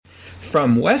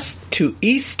From west to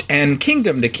east and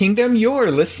kingdom to kingdom,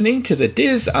 you're listening to the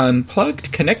Diz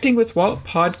Unplugged Connecting with Walt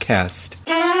podcast.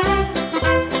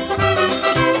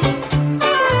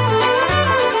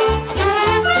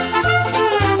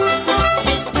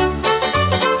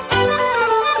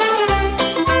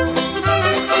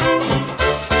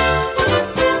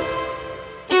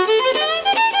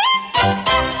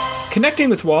 Connecting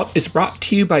with Walt is brought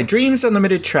to you by Dreams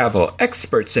Unlimited Travel,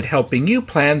 experts at helping you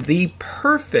plan the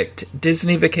perfect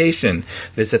Disney vacation.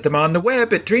 Visit them on the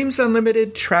web at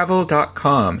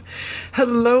dreamsunlimitedtravel.com.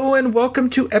 Hello and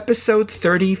welcome to episode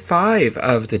 35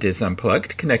 of the Diz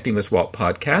Unplugged Connecting with Walt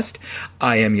podcast.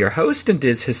 I am your host and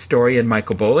Diz historian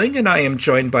Michael Bowling, and I am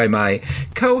joined by my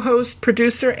co-host,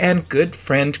 producer, and good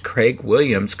friend Craig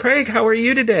Williams. Craig, how are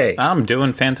you today? I'm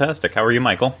doing fantastic. How are you,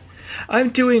 Michael? I'm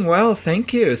doing well,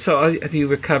 thank you. So, have you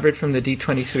recovered from the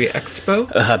D23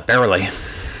 Expo? Barely.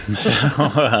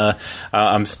 So,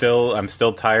 I'm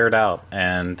still tired out,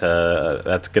 and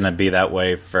that's going to be that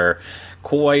way for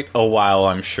quite a while,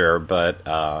 I'm sure. But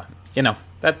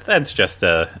that's just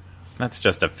a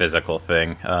physical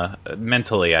thing.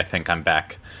 Mentally, I think I'm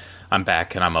back,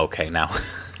 and I'm okay now.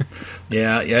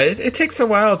 Yeah. It takes a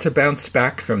while to bounce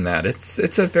back from that.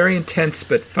 It's a very intense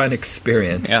but fun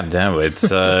experience. Yeah, no, it's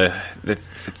 4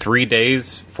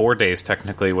 days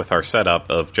technically with our setup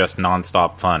of just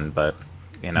nonstop fun. But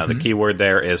the key word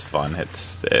there is fun. It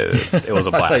was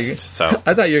a blast.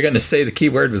 I thought you were going to say the key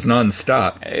word was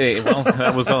nonstop. Well,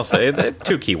 that was also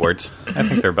two key words. I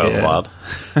think they're both wild.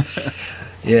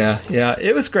 Yeah,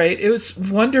 it was great. It was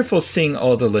wonderful seeing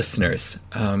all the listeners,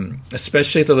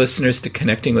 especially the listeners to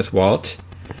Connecting with Walt.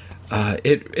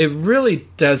 It really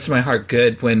does my heart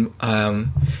good when,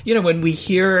 when we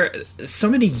hear so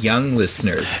many young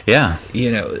listeners,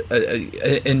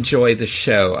 enjoy the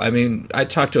show. I mean, I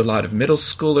talk to a lot of middle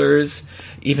schoolers,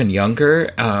 even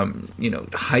younger,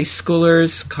 high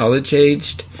schoolers,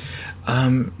 college-aged,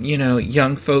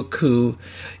 young folk who,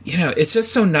 it's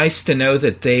just so nice to know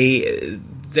that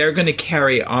they're going to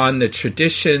carry on the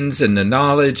traditions and the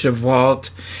knowledge of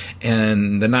Walt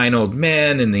and the Nine Old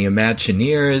Men and the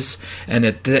Imagineers, and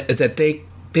that they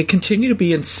continue to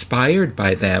be inspired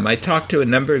by them. I talked to a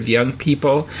number of young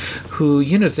people who,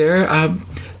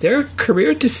 their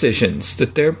career decisions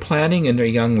that they're planning in their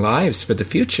young lives for the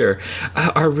future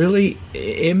are really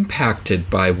impacted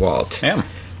by Walt. Yeah.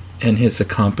 And his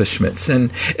accomplishments.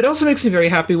 And it also makes me very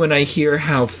happy when I hear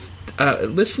how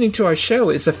listening to our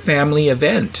show is a family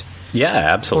event. Yeah,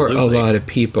 absolutely. For a lot of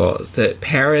people, that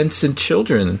parents and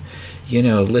children,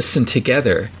 listen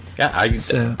together. Yeah, I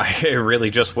really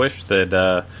just wish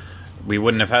that we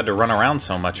wouldn't have had to run around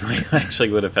so much. We actually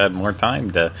would have had more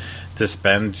time to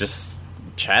spend just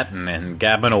chatting and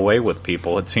gabbing away with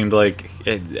people. It seemed like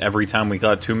every time we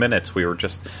got 2 minutes, we were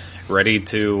just ready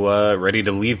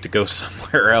to leave to go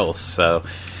somewhere else. So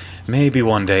maybe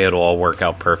one day it'll all work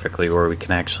out perfectly where we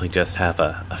can actually just have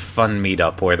a fun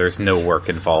meetup where there's no work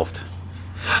involved.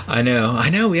 I know.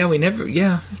 Yeah, we never.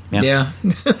 Yeah.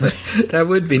 That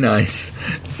would be nice.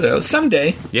 So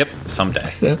someday. Yep,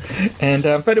 someday. So, and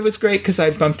but it was great because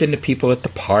I bumped into people at the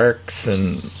parks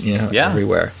and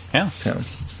everywhere. Yeah. So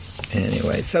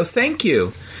anyway, so thank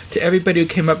you to everybody who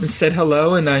came up and said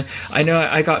hello. And I know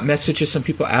I got messages from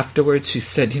people afterwards who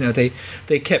said,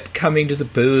 they kept coming to the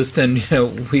booth and,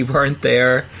 we weren't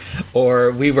there,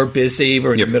 or we were busy,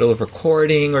 we're in the middle of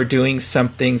recording or doing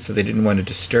something, so they didn't want to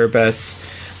disturb us.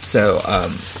 So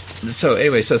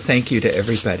anyway, so thank you to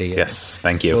everybody. Yes,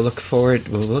 thank you. We'll look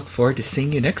forward to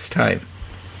seeing you next time,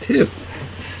 too.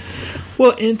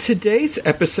 Well, in today's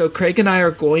episode, Craig and I are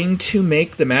going to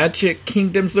make the Magic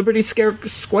Kingdom's Liberty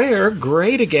Square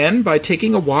great again by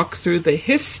taking a walk through the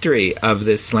history of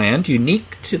this land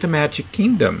unique to the Magic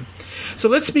Kingdom. So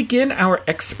let's begin our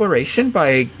exploration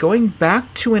by going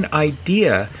back to an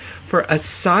idea for a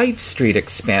side street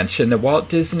expansion that Walt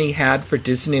Disney had for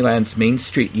Disneyland's Main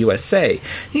Street USA.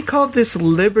 He called this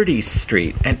Liberty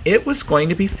Street, and it was going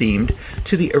to be themed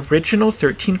to the original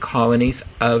 13 colonies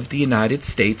of the United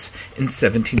States in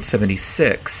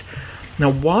 1776. Now,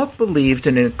 Walt believed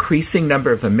an increasing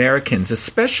number of Americans,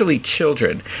 especially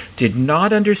children, did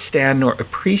not understand nor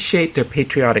appreciate their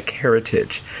patriotic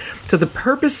heritage. So the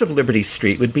purpose of Liberty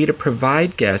Street would be to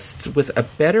provide guests with a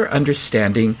better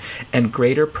understanding and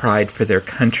greater pride for their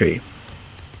country.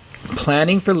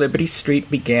 Planning for Liberty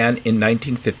Street began in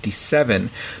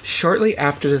 1957, shortly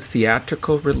after the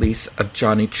theatrical release of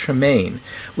Johnny Tremaine,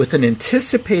 with an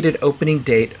anticipated opening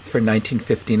date for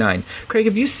 1959. Craig,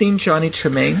 have you seen Johnny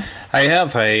Tremaine? I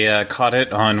have. I caught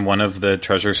it on one of the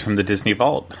Treasures from the Disney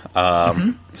Vault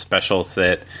specials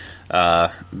that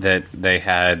they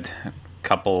had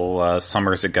couple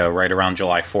summers ago, right around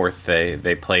July 4th,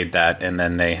 they played that, and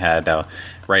then they had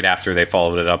right after they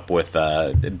followed it up with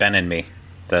Ben and Me,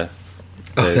 the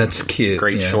that's cute,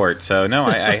 great short. So no,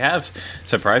 I have,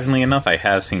 surprisingly enough, I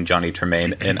have seen Johnny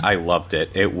Tremaine, and I loved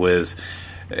it. It was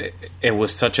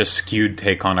such a skewed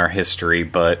take on our history,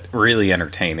 but really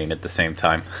entertaining at the same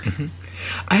time. Mm-hmm.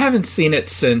 I haven't seen it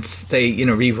since they,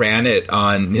 reran it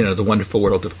on, The Wonderful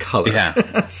World of Color.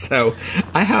 Yeah. So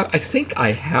I think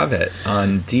I have it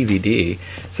on DVD,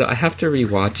 so I have to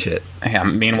rewatch it. Yeah.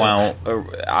 Meanwhile,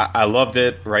 I loved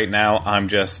it. Right now,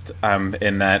 I'm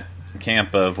in that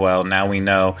camp of, well, now we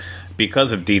know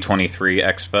because of D23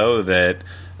 Expo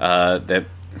that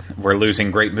we're losing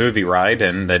Great Movie Ride,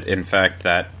 and that in fact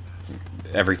that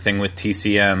everything with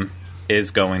TCM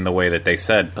is going the way that they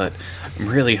said, but I'm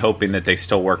really hoping that they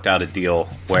still worked out a deal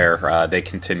where they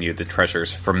continue the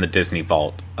treasures from the Disney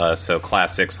Vault. So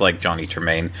classics like Johnny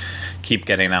Tremaine keep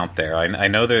getting out there. I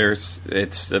know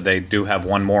they do have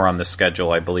one more on the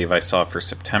schedule. I believe I saw for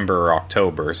September or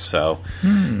October. So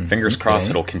fingers crossed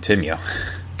it'll continue.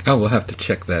 Oh, we'll have to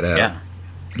check that out. Yeah.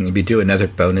 Maybe do another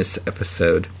bonus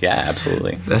episode. Yeah,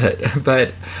 absolutely.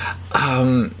 But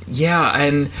yeah,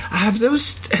 and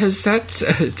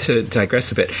to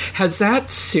digress a bit, has that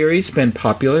series been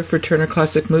popular for Turner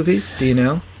Classic Movies? Do you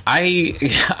know?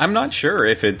 I'm not sure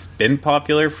if it's been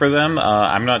popular for them.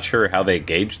 I'm not sure how they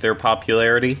gauge their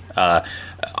popularity.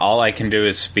 All I can do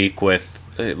is speak with,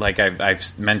 like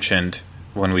I've mentioned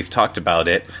when we've talked about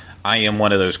it, I am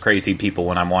one of those crazy people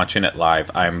when I'm watching it live.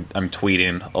 I'm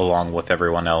tweeting along with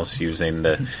everyone else using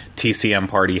the TCM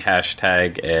Party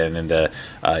hashtag and the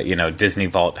Disney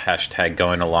Vault hashtag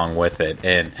going along with it.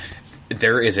 And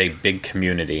there is a big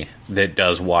community that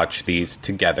does watch these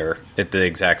together at the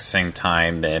exact same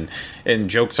time and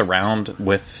jokes around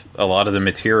with a lot of the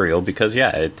material because,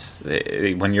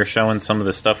 when you're showing some of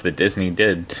the stuff that Disney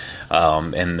did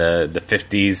in the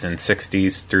 50s and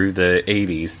 60s through the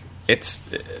 80s,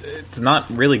 it's not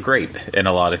really great in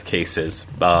a lot of cases.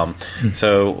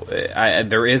 So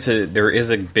there is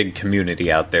a big community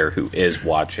out there who is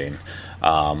watching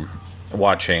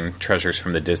Treasures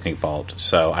from the Disney Vault.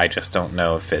 So I just don't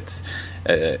know if it's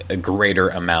a greater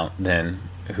amount than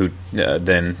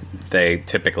they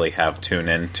typically have tune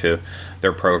into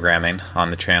their programming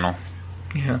on the channel.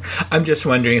 Yeah, I'm just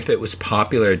wondering if it was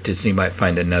popular, Disney might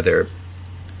find another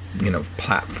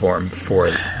platform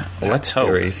for let's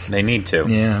series. Hope they need to.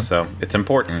 Yeah. So it's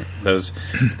important.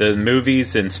 The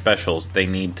movies and specials they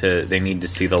need to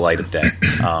see the light of day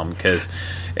because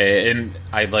and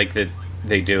I like that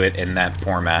they do it in that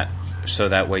format so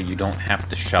that way you don't have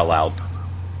to shell out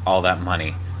all that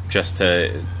money just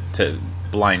to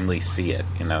blindly see it.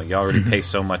 You already pay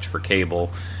so much for cable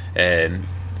and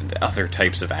other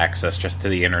types of access just to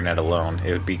the internet alone.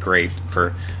 It would be great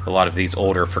for a lot of these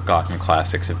older forgotten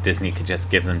classics if Disney could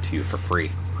just give them to you for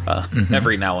free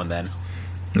every now and then.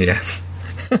 Yes.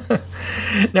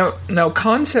 Now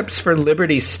concepts for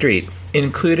Liberty Street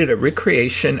included a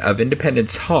recreation of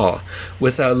Independence Hall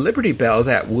with a Liberty Bell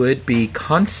that would be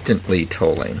constantly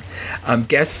tolling.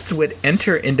 Guests would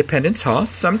enter Independence Hall,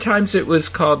 sometimes it was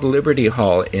called Liberty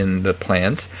Hall in the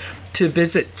plans, to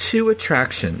visit two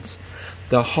attractions.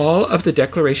 The Hall of the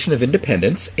Declaration of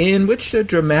Independence, in which the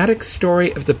dramatic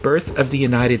story of the birth of the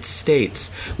United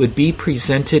States would be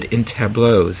presented in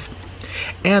tableaus.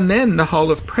 And then the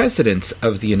Hall of Presidents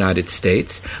of the United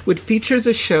States would feature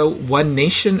the show One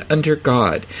Nation Under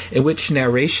God, in which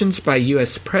narrations by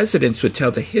U.S. presidents would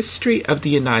tell the history of the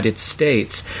United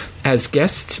States as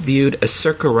guests viewed a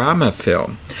Circarama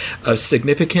film of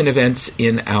significant events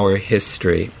in our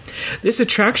history. This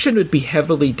attraction would be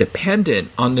heavily dependent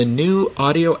on the new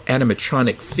audio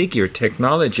animatronic figure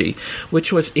technology,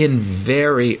 which was in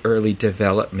very early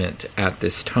development at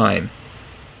this time.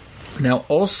 Now,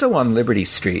 also on Liberty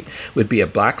Street would be a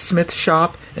blacksmith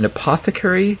shop, an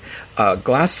apothecary, a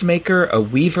glassmaker, a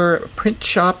weaver, a print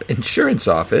shop, insurance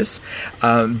office,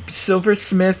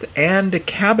 silversmith, and a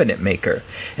cabinet maker.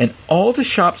 And all the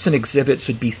shops and exhibits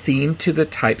would be themed to the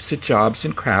types of jobs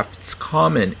and crafts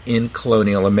common in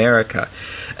colonial America.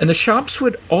 And the shops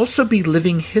would also be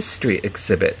living history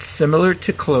exhibits, similar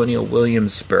to colonial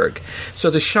Williamsburg. So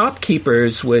the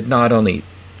shopkeepers would not only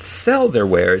sell their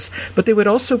wares, but they would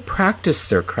also practice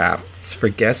their crafts for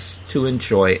guests to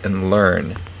enjoy and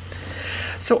learn.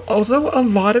 So although a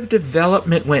lot of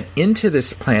development went into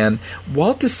this plan,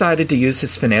 Walt decided to use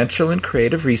his financial and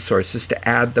creative resources to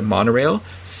add the monorail,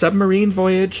 submarine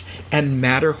voyage, and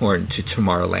Matterhorn to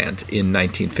Tomorrowland in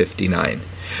 1959.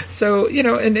 So,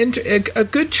 a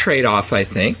good trade-off, I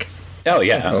think. Oh,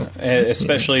 yeah.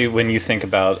 Especially when you think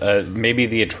about maybe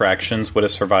the attractions would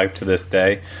have survived to this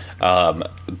day,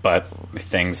 but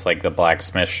things like the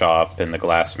blacksmith shop and the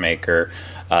glassmaker,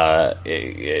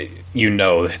 you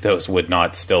know that those would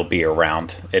not still be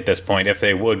around at this point. If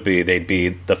they would be, they'd be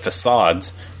the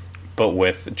facades, but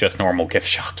with just normal gift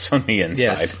shops on the inside.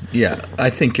 Yes, yeah, I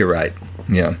think you're right.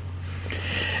 Yeah.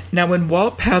 Now, when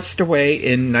Walt passed away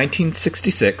in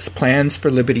 1966, plans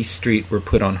for Liberty Street were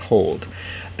put on hold.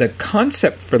 The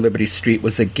concept for Liberty Street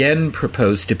was again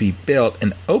proposed to be built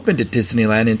and opened at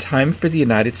Disneyland in time for the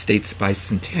United States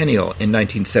bicentennial in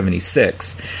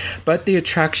 1976. But the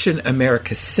attraction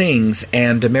America Sings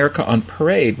and America on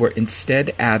Parade were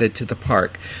instead added to the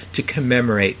park to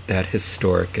commemorate that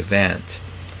historic event.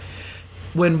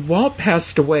 When Walt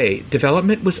passed away,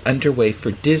 development was underway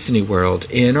for Disney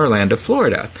World in Orlando,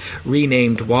 Florida,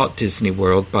 renamed Walt Disney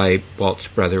World by Walt's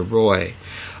brother Roy.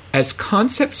 As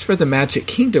concepts for the Magic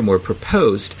Kingdom were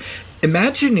proposed,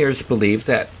 Imagineers believed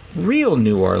that real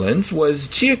New Orleans was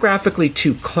geographically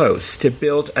too close to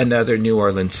build another New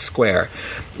Orleans Square,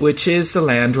 which is the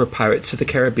land where Pirates of the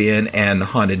Caribbean and the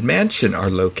Haunted Mansion are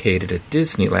located at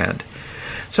Disneyland.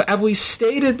 So as we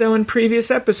stated, though, in previous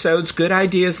episodes, good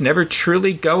ideas never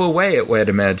truly go away at Wet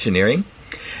Imagineering.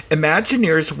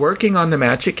 Imagineers working on the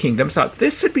Magic Kingdom thought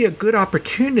this would be a good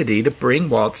opportunity to bring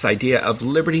Walt's idea of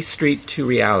Liberty Street to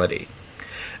reality.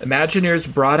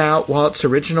 Imagineers brought out Walt's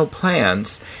original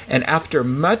plans, and after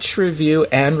much review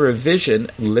and revision,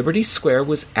 Liberty Square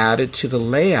was added to the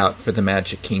layout for the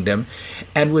Magic Kingdom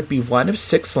and would be one of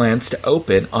 6 lands to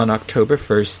open on October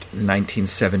 1st,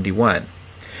 1971.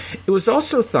 It was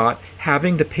also thought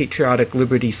having the patriotic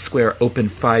Liberty Square open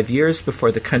 5 years before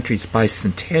the country's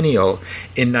bicentennial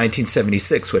in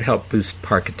 1976 would help boost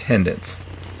park attendance.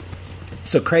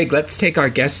 So, Craig, let's take our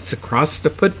guests across the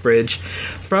footbridge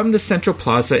from the Central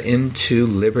Plaza into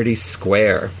Liberty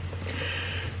Square.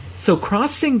 So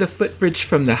crossing the footbridge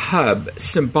from the hub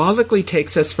symbolically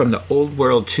takes us from the old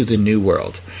world to the new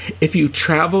world. If you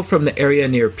travel from the area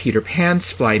near Peter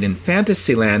Pan's flight in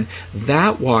Fantasyland,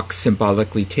 that walk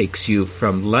symbolically takes you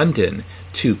from London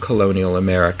to colonial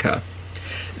America.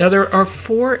 Now, there are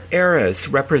 4 eras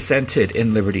represented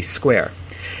in Liberty Square.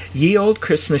 Ye Old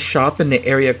Christmas Shop in the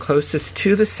area closest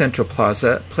to the Central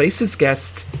Plaza places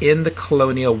guests in the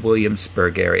colonial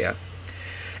Williamsburg area.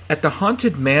 At the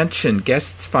Haunted Mansion,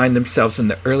 guests find themselves in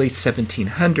the early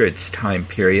 1700s time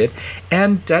period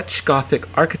and Dutch Gothic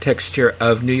architecture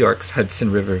of New York's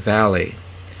Hudson River Valley.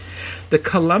 The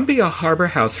Columbia Harbor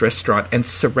House restaurant and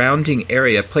surrounding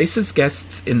area places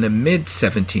guests in the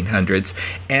mid-1700s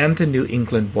and the New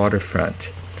England waterfront.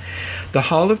 The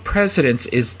Hall of Presidents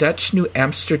is Dutch New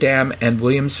Amsterdam and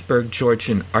Williamsburg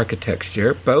Georgian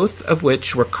architecture, both of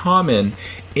which were common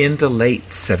in the late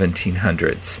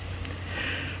 1700s.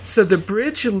 So the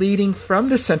bridge leading from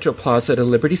the Central Plaza to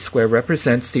Liberty Square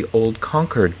represents the Old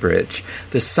Concord Bridge,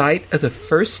 the site of the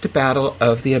first battle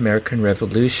of the American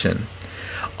Revolution.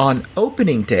 On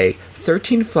opening day,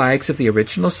 13 flags of the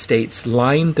original states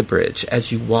lined the bridge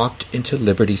as you walked into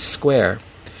Liberty Square.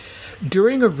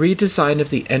 During a redesign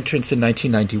of the entrance in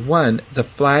 1991, the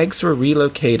flags were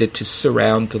relocated to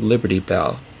surround the Liberty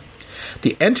Bell.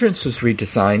 The entrance was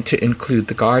redesigned to include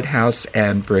the guardhouse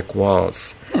and brick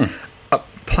walls. A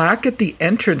plaque at the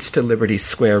entrance to Liberty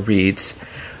Square reads,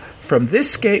 "From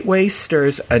this gateway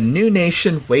stirs a new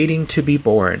nation waiting to be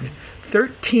born.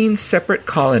 13 separate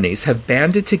colonies have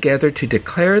banded together to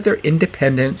declare their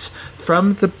independence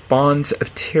from the bonds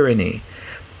of tyranny.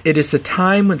 It is a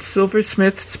time when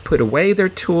silversmiths put away their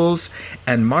tools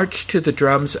and march to the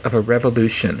drums of a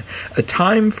revolution, a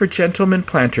time for gentlemen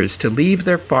planters to leave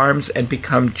their farms and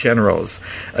become generals,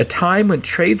 a time when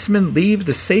tradesmen leave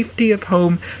the safety of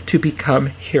home to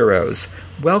become heroes.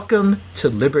 Welcome to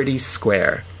Liberty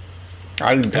Square."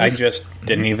 I just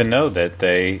didn't even know that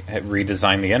they had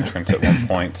redesigned the entrance at one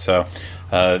point. So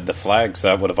the flags,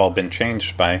 that would have all been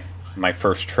changed by my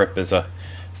first trip as a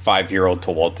 5-year-old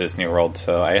to Walt Disney World.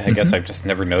 So I guess I've just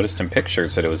never noticed in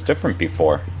pictures that it was different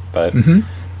before. But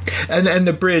and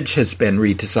the bridge has been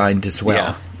redesigned as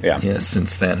well. Yeah,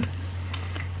 since then.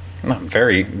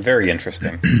 Very, very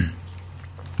interesting.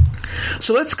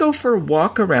 So let's go for a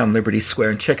walk around Liberty Square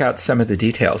and check out some of the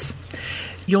details.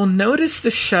 You'll notice the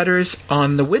shutters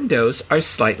on the windows are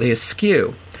slightly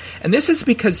askew. And this is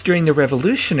because during the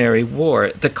Revolutionary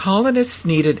War, the colonists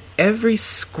needed every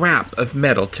scrap of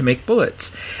metal to make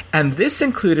bullets. And this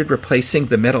included replacing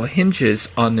the metal hinges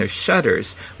on their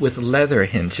shutters with leather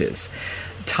hinges.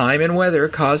 Time and weather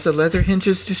caused the leather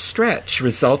hinges to stretch,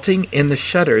 resulting in the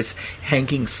shutters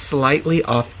hanging slightly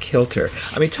off kilter.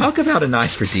 I mean, talk about an eye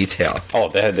for detail. Oh,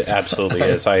 that absolutely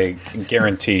is. I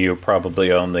guarantee you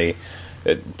probably only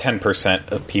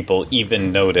 10% of people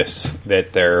even notice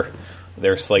that they're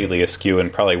slightly askew,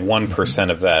 and probably 1%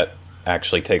 of that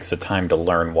actually takes the time to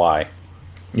learn why.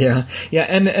 Yeah,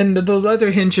 and the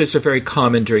leather hinges are very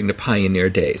common during the pioneer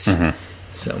days. Mm-hmm.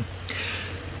 So,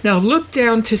 now look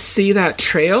down to see that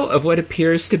trail of what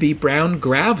appears to be brown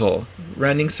gravel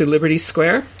running through Liberty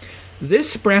Square.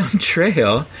 This brown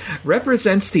trail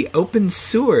represents the open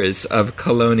sewers of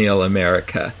colonial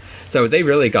America. So they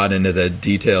really got into the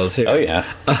details here. Oh, yeah.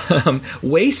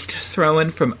 Waste thrown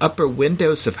from upper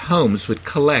windows of homes would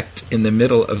collect in the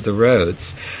middle of the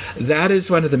roads. That is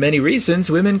one of the many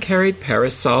reasons women carried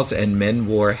parasols and men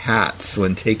wore hats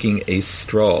when taking a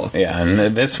stroll. Yeah,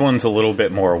 and this one's a little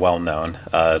bit more well-known,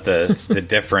 the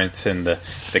difference in the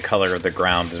color of the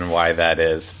ground and why that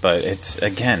is. But it's,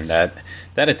 again, that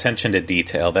attention to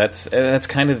detail, that's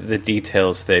kind of the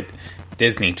details that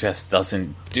Disney just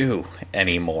doesn't do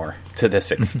anymore to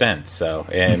this extent. So,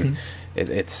 and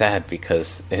it's sad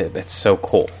because it's so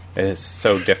cool. It is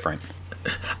so different.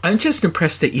 I'm just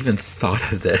impressed they even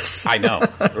thought of this. I know,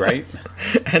 right?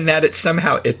 And that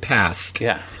it passed.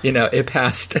 Yeah. It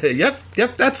passed. Yep,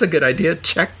 that's a good idea.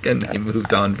 Check, and they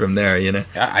moved on from there,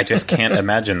 I just can't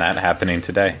imagine that happening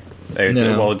today.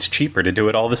 No. Well, it's cheaper to do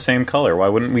it all the same color. Why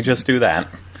wouldn't we just do that?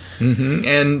 Mm-hmm.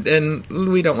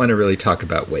 And we don't want to really talk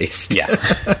about waste. Yeah.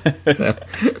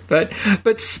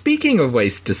 But speaking of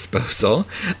waste disposal,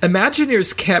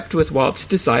 Imagineers kept with Walt's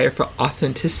desire for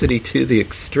authenticity to the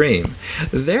extreme.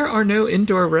 There are no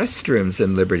indoor restrooms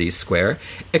in Liberty Square,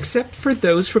 except for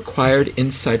those required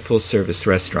inside full-service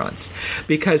restaurants,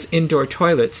 because indoor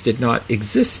toilets did not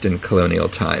exist in colonial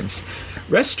times.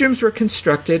 Restrooms were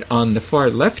constructed on the far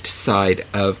left side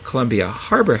of Columbia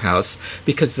Harbor House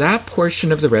because that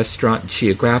portion of the restaurant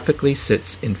geographically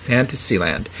sits in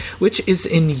Fantasyland, which is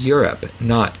in Europe,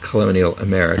 not colonial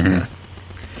America. Mm-hmm.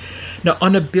 Now,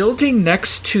 on a building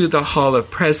next to the Hall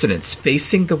of Presidents,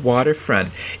 facing the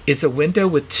waterfront, is a window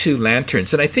with two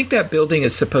lanterns. And I think that building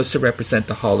is supposed to represent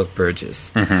the Hall of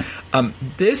Burgess. Mm-hmm.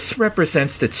 This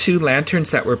represents the two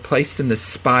lanterns that were placed in the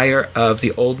spire of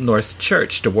the Old North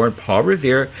Church to warn Paul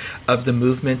Revere of the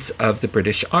movements of the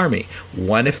British Army.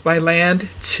 One if by land,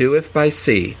 two if by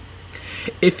sea.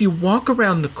 If you walk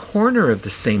around the corner of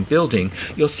the same building,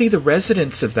 you'll see the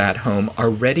residents of that home are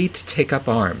ready to take up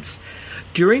arms.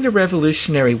 During the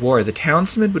Revolutionary War, the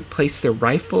townsmen would place their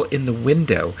rifle in the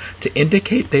window to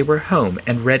indicate they were home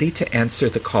and ready to answer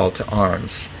the call to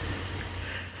arms.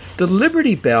 The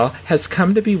Liberty Bell has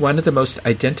come to be one of the most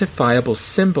identifiable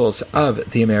symbols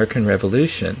of the American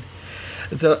Revolution.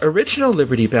 The original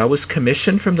Liberty Bell was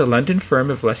commissioned from the London firm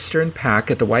of Leicester and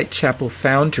Pack at the Whitechapel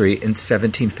Foundry in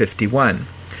 1751.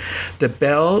 The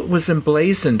bell was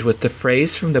emblazoned with the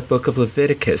phrase from the book of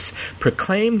Leviticus,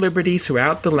 "Proclaim liberty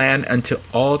throughout the land unto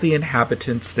all the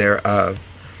inhabitants thereof."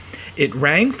 It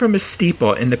rang from a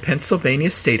steeple in the Pennsylvania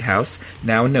State House,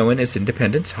 now known as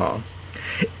Independence Hall.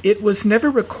 It was never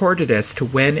recorded as to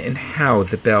when and how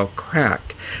the bell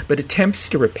cracked, but attempts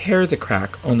to repair the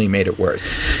crack only made it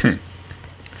worse.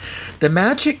 The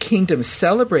Magic Kingdom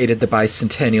celebrated the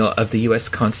bicentennial of the U.S.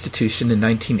 Constitution in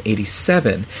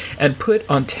 1987 and put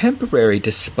on temporary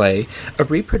display a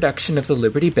reproduction of the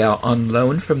Liberty Bell on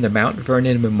loan from the Mount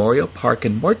Vernon Memorial Park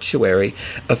and Mortuary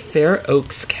of Fair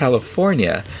Oaks,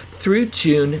 California, through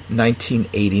June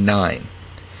 1989.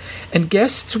 And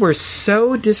guests were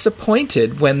so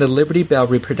disappointed when the Liberty Bell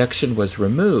reproduction was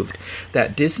removed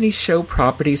that Disney Show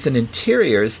Properties and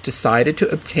Interiors decided to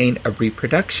obtain a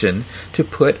reproduction to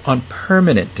put on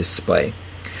permanent display.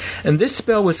 And this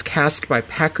bell was cast by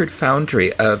Packard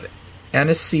Foundry of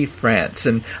Annecy, France,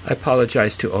 and I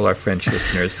apologize to all our French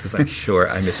listeners because I'm sure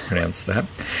I mispronounced that,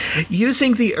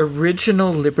 using the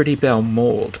original Liberty Bell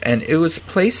mold, and it was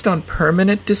placed on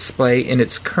permanent display in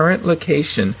its current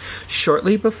location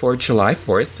shortly before July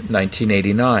 4th,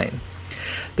 1989.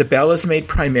 The bell is made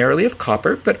primarily of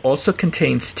copper, but also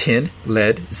contains tin,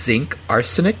 lead, zinc,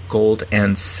 arsenic, gold,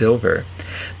 and silver.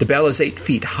 The bell is 8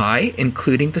 feet high,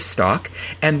 including the stalk,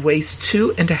 and weighs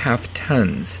 2.5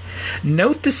 tons.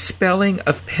 Note the spelling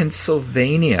of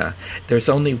Pennsylvania. There's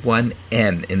only one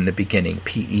N in the beginning,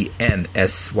 Pennsylvania.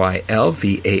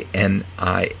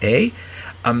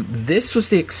 This was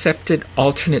the accepted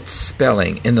alternate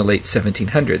spelling in the late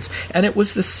 1700s, and it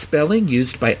was the spelling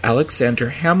used by Alexander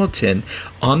Hamilton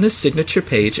on the signature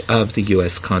page of the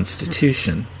U.S.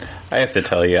 Constitution. I have to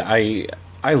tell you,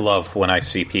 I love when I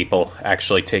see people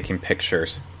actually taking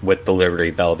pictures with the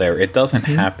Liberty Bell there. It doesn't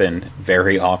happen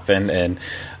very often, and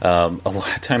a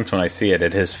lot of times when I see it,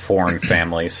 it is foreign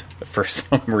families for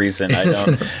some reason.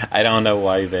 I don't know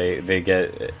why they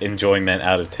get enjoyment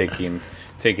out of taking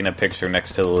a picture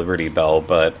next to the Liberty Bell,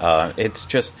 but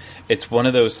it's one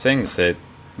of those things that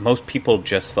most people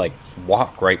just like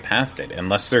walk right past it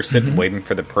unless they're sitting waiting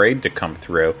for the parade to come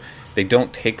through. They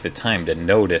don't take the time to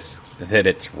notice that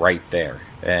it's right there.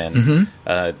 And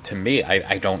to me,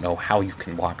 I don't know how you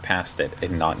can walk past it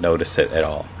and not notice it at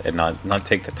all, and not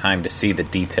take the time to see the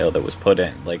detail that was put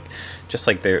in. Like, just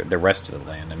like the rest of the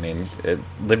land. I mean,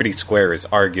 Liberty Square is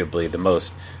arguably the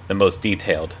most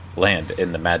detailed land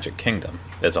in the Magic Kingdom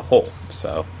as a whole.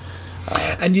 So,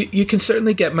 and you can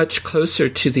certainly get much closer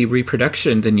to the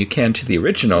reproduction than you can to the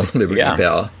original Liberty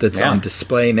Bell that's on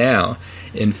display now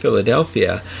in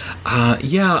Philadelphia. But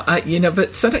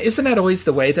sometimes, isn't that always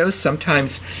the way, though?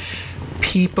 Sometimes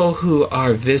people who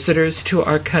are visitors to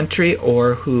our country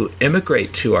or who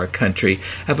immigrate to our country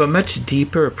have a much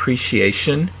deeper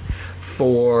appreciation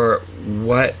for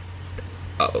what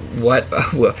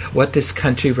this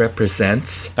country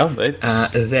represents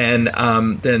than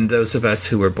those of us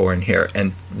who were born here,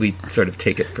 and we sort of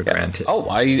take it for granted.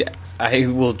 I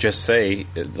will just say,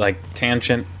 like,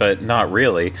 tangent, but not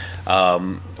really.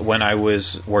 When I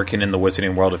was working in the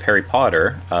Wizarding World of Harry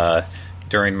Potter,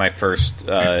 during my first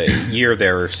year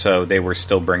there or so, they were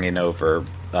still bringing over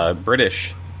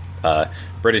British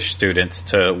students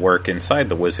to work inside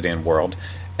the Wizarding World.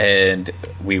 And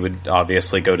we would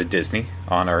obviously go to Disney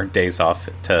on our days off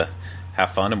to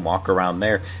have fun and walk around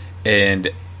there.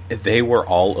 And they were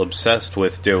all obsessed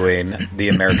with doing the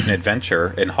American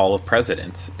Adventure and Hall of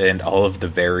Presidents and all of the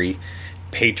very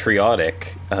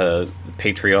patriotic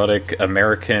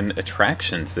American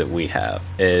attractions that we have.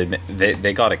 And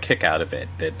they got a kick out of it.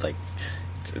 That, like,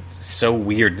 it's so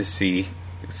weird to see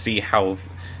how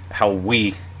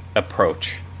we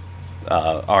approach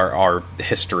our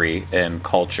history and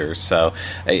culture. So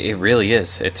it really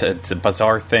is. It's a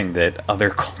bizarre thing that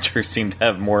other cultures seem to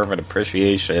have more of an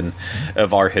appreciation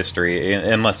of our history,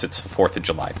 unless it's the 4th of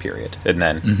July period, and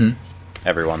then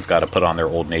everyone's got to put on their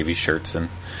Old Navy shirts and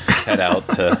head out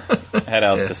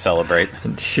to celebrate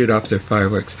and shoot off their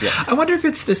fireworks. Yeah. I wonder if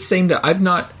it's the same. That I've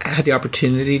not had the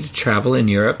opportunity to travel in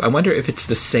Europe. I wonder if it's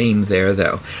the same there,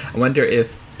 though. I wonder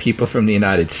if people from the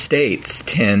United States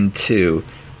tend to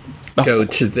go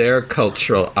to their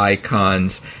cultural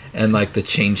icons and, like, the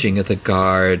changing of the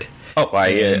guard.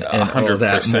 And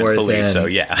 100% more believe so.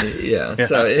 Yeah.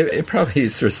 So it probably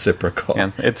is reciprocal.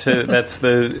 Yeah, that's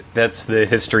the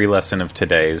history lesson of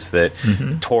today, is that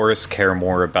tourists care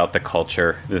more about the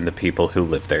culture than the people who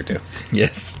live there do.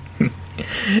 Yes.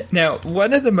 Now,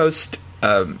 one of the most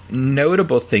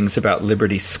notable things about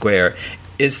Liberty Square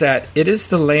is that it is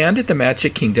the land at the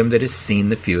Magic Kingdom that has seen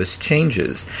the fewest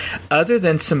changes. Other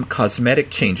than some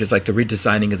cosmetic changes like the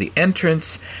redesigning of the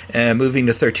entrance and moving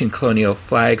the 13 colonial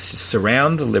flags to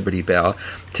surround the Liberty Bell,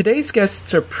 today's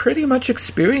guests are pretty much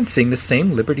experiencing the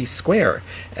same Liberty Square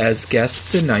as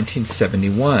guests in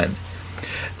 1971.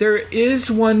 There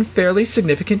is one fairly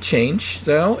significant change,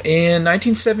 though. In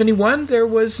 1971, there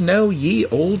was no Ye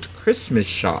Old Christmas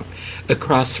shop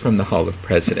across from the Hall of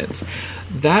Presidents.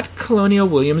 That colonial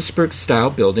Williamsburg-style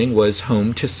building was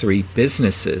home to 3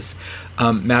 businesses.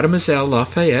 Mademoiselle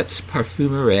Lafayette's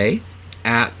Parfumerie.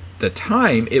 At the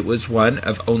time, it was one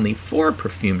of only 4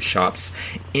 perfume shops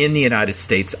in the United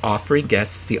States offering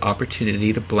guests the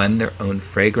opportunity to blend their own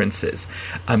fragrances.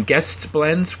 Guests'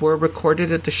 blends were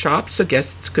recorded at the shop so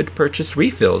guests could purchase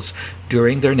refills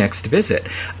during their next visit.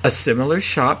 A similar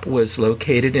shop was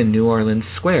located in New Orleans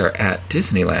Square at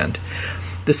Disneyland.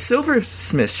 The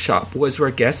silversmith shop was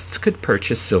where guests could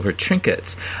purchase silver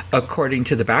trinkets. According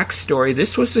to the backstory,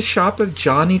 this was the shop of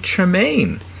Johnny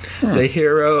Tremaine, the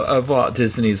hero of Walt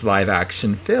Disney's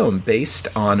live-action film,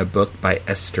 based on a book by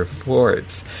Esther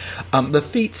Forbes.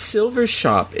 Lafitte's Silver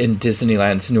Shop in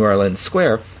Disneyland's New Orleans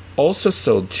Square also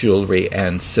sold jewelry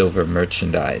and silver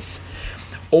merchandise.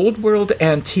 Old World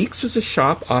Antiques was a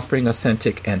shop offering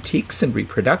authentic antiques and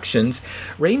reproductions,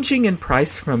 ranging in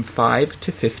price from $5,000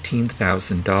 to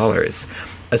 $15,000.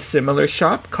 A similar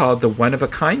shop called the One of a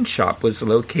Kind Shop was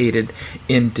located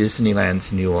in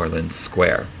Disneyland's New Orleans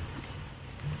Square.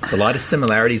 So a lot of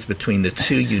similarities between the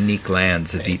 2 unique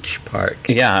lands of each park.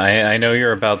 Yeah, I know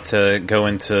you're about to go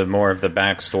into more of the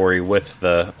backstory with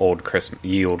the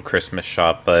Ye Old Christmas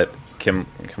shop, but can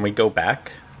we go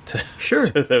back to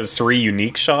those 3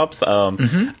 unique shops?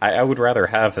 I would rather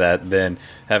have that than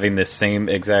having the same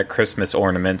exact Christmas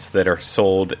ornaments that are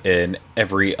sold in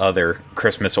every other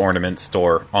Christmas ornament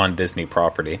store on Disney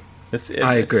property.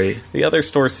 I agree. The other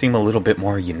stores seem a little bit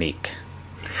more unique.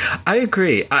 I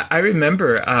agree. I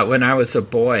remember when I was a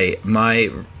boy, my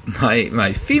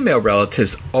female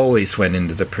relatives always went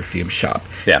into the perfume shop.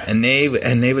 Yeah. And they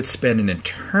would spend an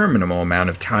interminable amount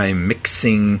of time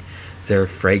mixing their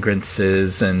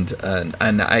fragrances, and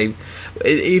I,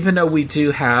 even though we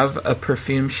do have a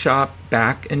perfume shop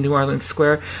back in New Orleans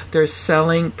Square, they're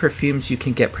selling perfumes you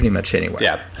can get pretty much anywhere.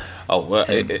 Yeah. Oh, well,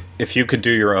 if you could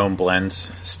do your own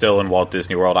blends still in Walt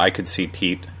Disney World, I could see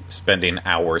Pete spending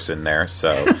hours in there.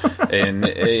 So,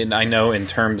 and I know in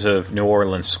terms of New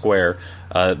Orleans Square,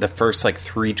 the first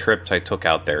 3 trips I took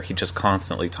out there, he just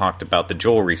constantly talked about the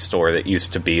jewelry store that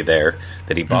used to be there,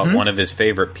 that he bought one of his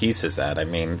favorite pieces at. I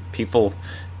mean, people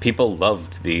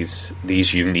loved these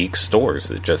unique stores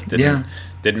that just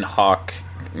didn't hawk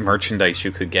merchandise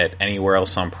you could get anywhere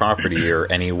else on property or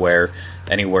anywhere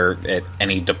at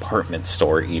any department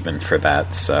store, even for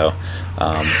that. So,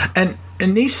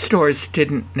 And these stores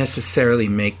didn't necessarily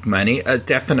make money.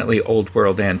 Definitely Old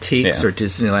World Antiques or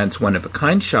Disneyland's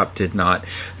One-of-a-Kind shop did not.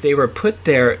 They were put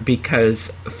there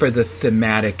because for the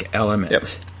thematic element. Yep.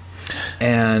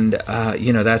 And,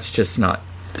 that's just not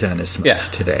done as much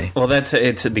today. Well,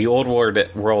 it's the Old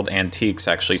World Antiques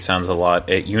actually sounds a lot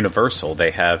at Universal. They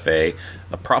have a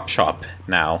prop shop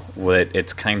now.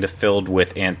 It's kind of filled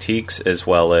with antiques as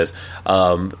well as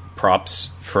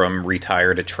props from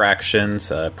retired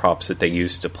attractions, props that they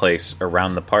used to place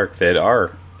around the park that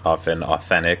are often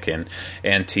authentic and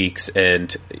antiques.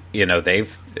 And,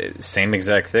 they've same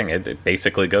exact thing. It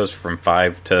basically goes from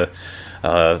 5 to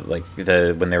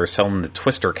when they were selling the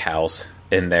Twister cows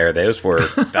in there, those were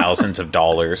thousands of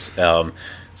dollars.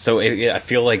 So I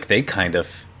feel like they kind of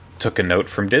took a note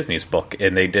from Disney's book,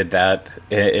 and they did that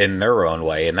in their own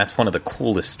way. And that's one of the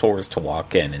coolest stores to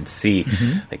walk in and see,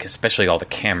 especially all the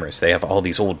cameras. They have all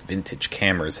these old vintage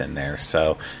cameras in there.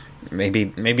 So maybe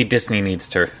Disney needs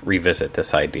to revisit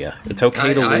this idea. It's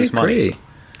okay to lose money.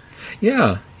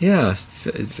 Yeah.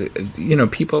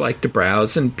 People like to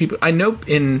browse, and people I know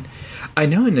in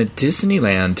the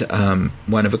Disneyland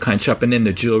One-of-a-Kind shop and in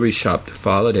the jewelry shop that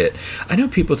followed it, I know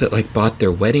people that bought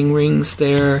their wedding rings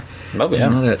there and all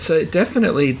that. So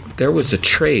definitely there was a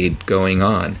trade going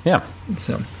on. Yeah.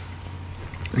 So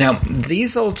now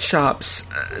these old shops,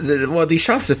 these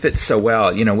shops that fit so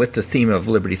well, with the theme of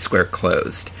Liberty Square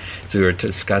closed, as we were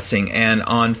discussing. And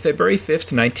on February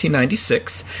 5th,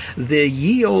 1996, the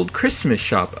Ye Olde Christmas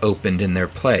Shop opened in their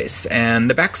place. And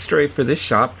the backstory for this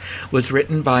shop was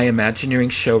written by Imagineering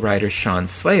show writer Sean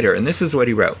Slater, and this is what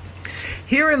he wrote.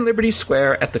 Here in Liberty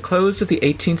Square, at the close of the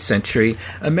 18th century,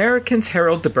 Americans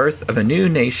herald the birth of a new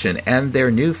nation and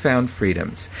their newfound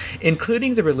freedoms,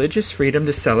 including the religious freedom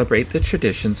to celebrate the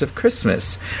traditions of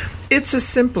Christmas. It's a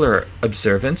simpler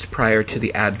observance prior to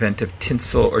the advent of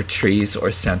tinsel or trees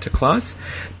or Santa Claus.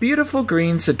 Beautiful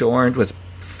greens adorned with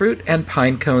fruit and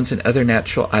pine cones and other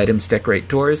natural items decorate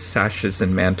doors, sashes,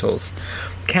 and mantels.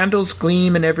 Candles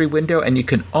gleam in every window, and you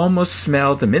can almost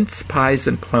smell the mince pies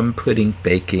and plum pudding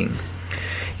baking.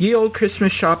 Ye Olde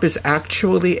Christmas Shop is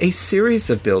actually a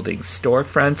series of buildings,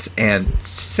 storefronts, and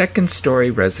second-story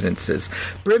residences,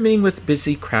 brimming with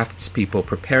busy craftspeople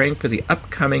preparing for the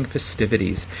upcoming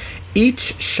festivities.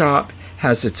 Each shop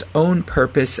has its own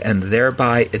purpose and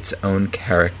thereby its own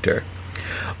character.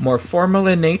 More formal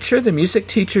in nature, the music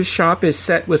teacher's shop is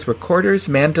set with recorders,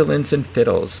 mandolins, and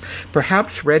fiddles,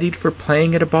 perhaps readied for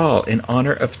playing at a ball in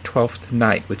honor of Twelfth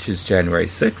Night, which is January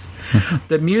 6th.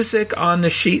 The music on the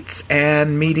sheets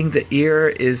and meeting the ear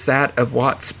is that of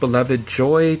Watts' beloved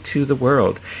Joy to the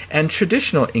World, and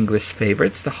traditional English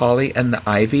favorites, The Holly and the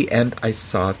Ivy and I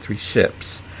Saw Three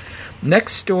Ships.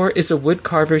 Next door is a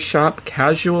woodcarver's shop,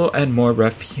 casual and more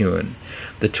rough-hewn.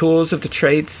 The tools of the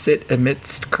trade sit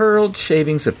amidst curled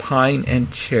shavings of pine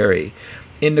and cherry.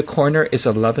 In the corner is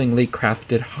a lovingly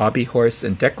crafted hobby horse,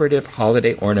 and decorative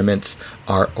holiday ornaments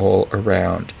are all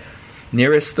around.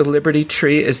 Nearest the Liberty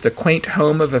Tree is the quaint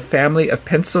home of a family of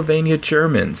Pennsylvania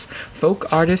Germans,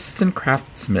 folk artists and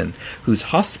craftsmen, whose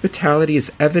hospitality is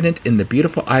evident in the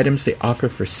beautiful items they offer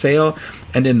for sale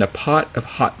and in the pot of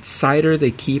hot cider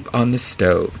they keep on the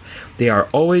stove. They are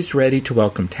always ready to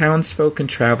welcome townsfolk and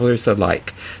travelers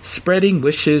alike, spreading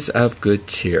wishes of good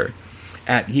cheer.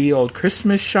 At Ye Olde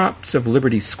Christmas Shops of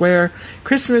Liberty Square,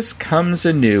 Christmas comes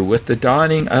anew with the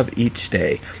dawning of each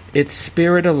day, its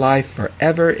spirit alive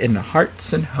forever in the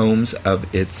hearts and homes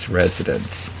of its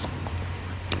residents.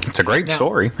 It's a great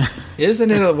story.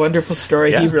 Isn't it a wonderful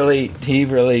story? Yeah. He really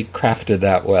crafted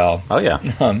that well. Oh,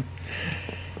 yeah.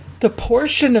 The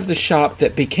portion of the shop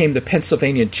that became the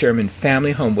Pennsylvania German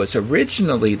family home was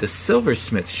originally the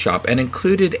silversmith shop and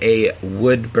included a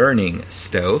wood-burning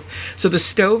stove. So the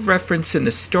stove reference in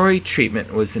the story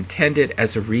treatment was intended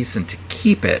as a reason to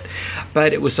keep it,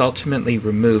 but it was ultimately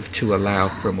removed to allow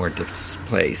for more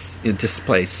display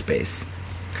space.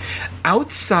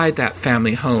 Outside that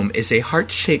family home is a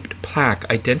heart-shaped plaque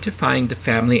identifying the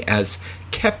family as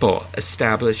Keppel,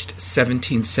 established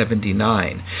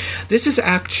 1779. This is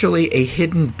actually a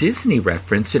hidden Disney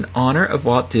reference in honor of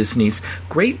Walt Disney's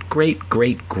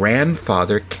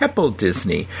great-great-great-grandfather, Keppel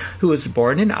Disney, who was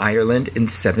born in Ireland in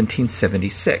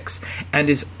 1776, and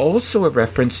is also a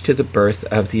reference to the birth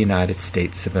of the United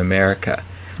States of America.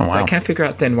 Oh, wow. So I can't figure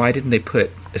out then, why didn't they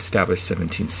put established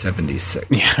 1776?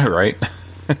 Yeah, right.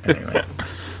 Anyway.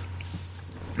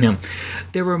 Now,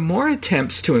 there were more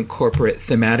attempts to incorporate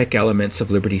thematic elements of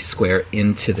Liberty Square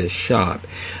into this shop.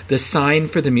 The sign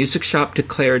for the music shop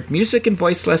declared music and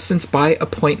voice lessons by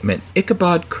appointment,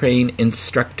 Ichabod Crane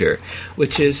Instructor,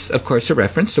 which is, of course, a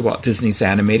reference to Walt Disney's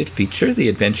animated feature, The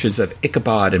Adventures of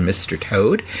Ichabod and Mr.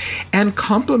 Toad, and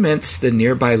complements the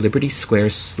nearby Liberty Square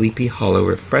Sleepy Hollow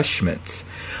refreshments.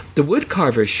 The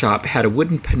woodcarver's shop had a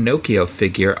wooden Pinocchio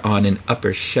figure on an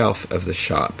upper shelf of the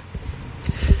shop.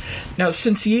 Now,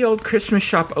 since Ye Olde Christmas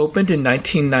Shop opened in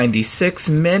 1996,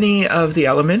 many of the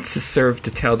elements served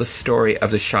to tell the story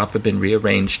of the shop have been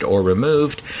rearranged or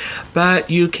removed, but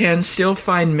you can still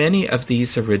find many of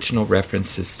these original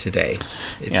references today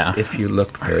if you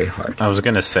look very hard. I was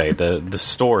going to say, the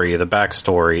story, the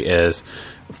backstory is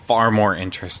far more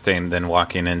interesting than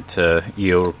walking into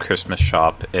Ye Olde Christmas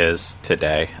Shop is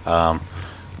today.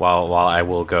 While I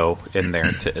will go in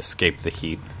there to escape the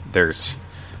heat, there's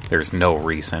no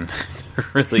reason to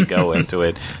really go into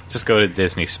it. Just go to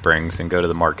Disney Springs and go to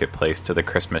the marketplace, to the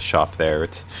Christmas shop there.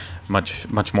 It's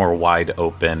much more wide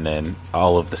open and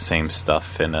all of the same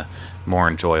stuff in a more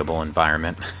enjoyable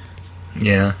environment.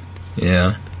 Yeah.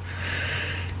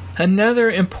 Another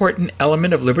important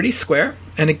element of Liberty Square,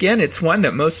 and again, it's one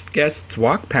that most guests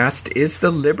walk past, is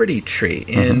the Liberty Tree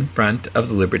in front of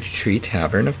the Liberty Tree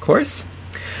Tavern, of course.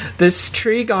 This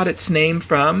tree got its name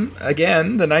from,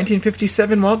 again, the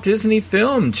 1957 Walt Disney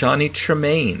film, Johnny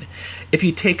Tremaine. If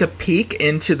you take a peek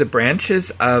into the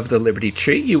branches of the Liberty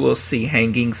Tree, you will see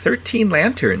hanging 13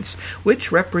 lanterns,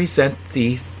 which represent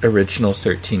the original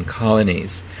 13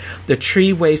 colonies. The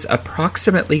tree weighs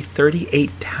approximately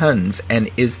 38 tons and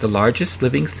is the largest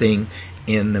living thing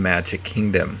in the Magic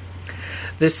Kingdom.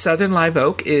 This southern live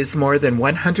oak is more than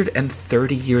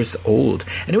 130 years old,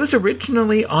 and it was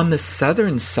originally on the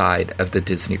southern side of the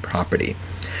Disney property.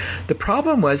 The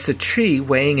problem was the tree,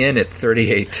 weighing in at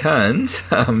 38 tons,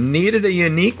 needed a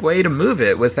unique way to move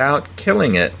it without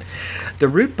killing it. The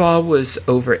root ball was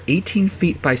over 18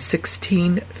 feet by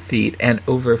 16 feet and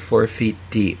over 4 feet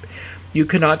deep. You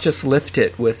could not just lift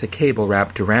it with a cable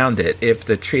wrapped around it. If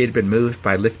the tree had been moved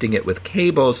by lifting it with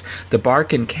cables, the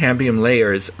bark and cambium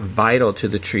layers vital to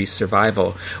the tree's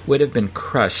survival would have been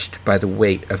crushed by the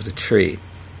weight of the tree.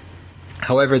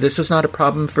 However, this was not a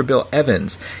problem for Bill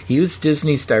Evans. He was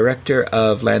Disney's director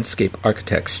of landscape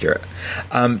architecture.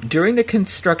 During the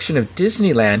construction of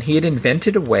Disneyland, he had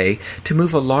invented a way to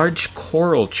move a large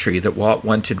coral tree that Walt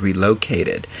wanted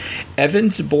relocated.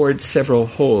 Evans bored several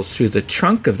holes through the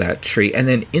trunk of that tree and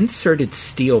then inserted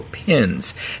steel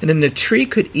pins, and then the tree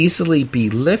could easily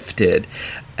be lifted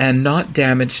and not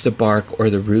damage the bark or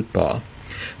the root ball.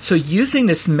 So using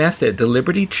this method, the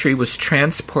Liberty Tree was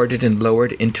transported and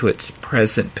lowered into its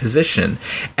present position,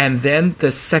 and then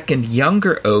the second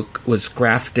younger oak was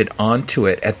grafted onto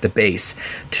it at the base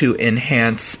to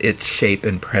enhance its shape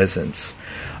and presence.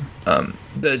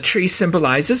 The tree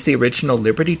symbolizes the original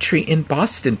Liberty Tree in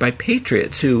Boston by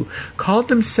patriots who called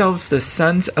themselves the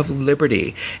Sons of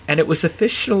Liberty, and it was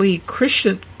officially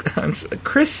christened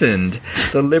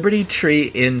the Liberty Tree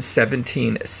in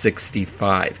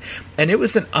 1765. And it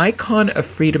was an icon of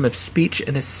freedom of speech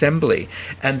and assembly,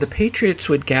 and the patriots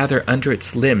would gather under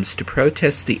its limbs to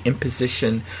protest the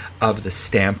imposition of the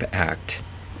Stamp Act.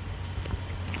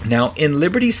 Now, in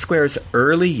Liberty Square's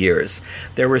early years,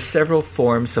 there were several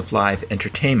forms of live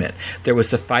entertainment. There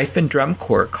was a fife and drum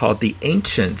corps called the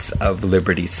Ancients of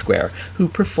Liberty Square, who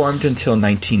performed until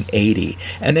 1980,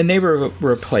 and then they were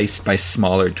replaced by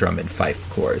smaller drum and fife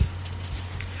corps.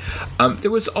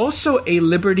 There was also a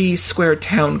Liberty Square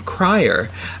town crier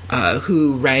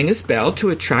who rang his bell to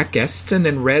attract guests and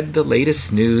then read the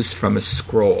latest news from a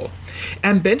scroll.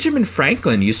 And Benjamin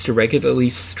Franklin used to regularly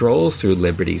stroll through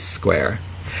Liberty Square.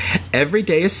 Every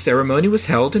day a ceremony was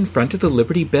held in front of the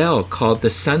Liberty Bell called the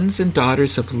Sons and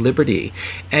Daughters of Liberty.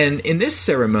 And in this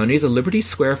ceremony, the Liberty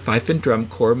Square Fife and Drum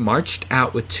Corps marched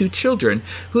out with 2 children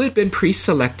who had been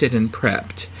pre-selected and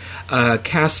prepped. A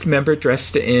cast member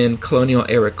dressed in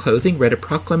colonial-era clothing read a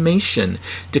proclamation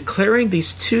declaring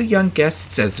these 2 young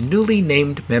guests as newly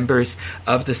named members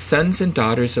of the Sons and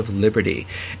Daughters of Liberty.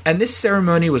 And this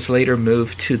ceremony was later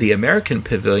moved to the American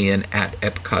Pavilion at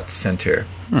Epcot Center.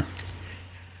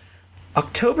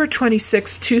 October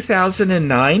 26,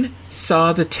 2009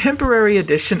 saw the temporary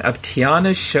edition of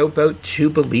Tiana's Showboat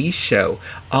Jubilee Show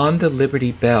on the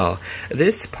Liberty Bell.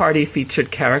 This party featured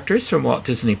characters from Walt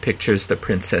Disney Pictures' The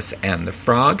Princess and the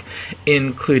Frog,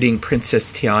 including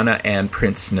Princess Tiana and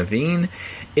Prince Naveen.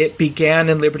 It began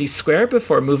in Liberty Square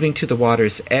before moving to the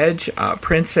water's edge.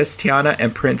 Princess Tiana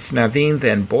and Prince Naveen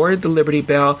then boarded the Liberty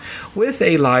Bell with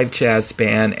a live jazz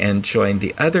band and joined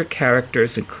the other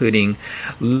characters, including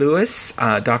Louis,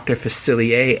 Dr.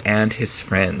 Facilier, and his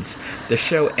friends. The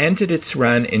show ended its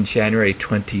run in January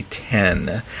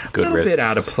 2010. Good a little bit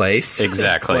out of place.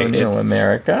 Exactly. Colonial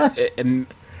America.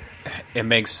 It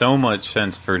makes so much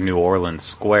sense for New Orleans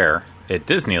Square at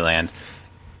Disneyland.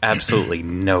 Absolutely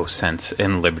no sense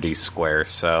in Liberty Square.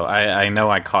 So I know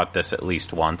I caught this at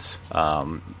least once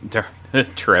during the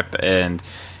trip, and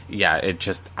yeah, it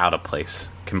just out of place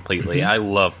completely. I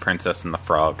love Princess and the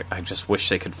Frog. I just wish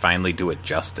they could finally do it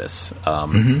justice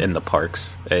in the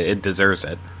parks. It deserves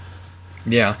it.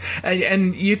 Yeah,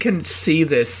 and you can see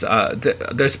this,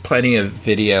 there's plenty of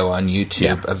video on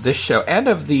YouTube of this show and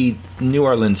of the New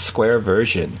Orleans Square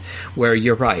version, where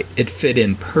you're right, it fit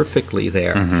in perfectly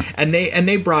there. And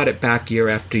they brought it back year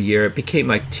after year. It became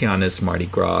like Tiana's Mardi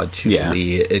Gras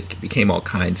Jubilee. It became all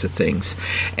kinds of things.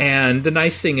 And the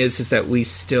nice thing is that we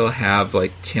still have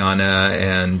like Tiana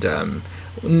and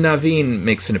Naveen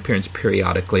makes an appearance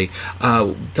periodically.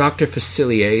 Dr.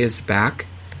 Facilier is back,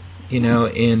 in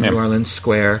New Orleans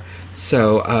Square.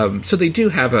 So so they do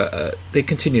have they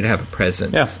continue to have a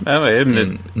presence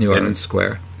in New Orleans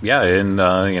Square. Yeah, and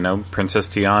Princess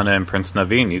Tiana and Prince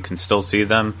Naveen, you can still see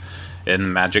them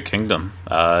in Magic Kingdom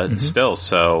still.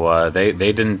 So they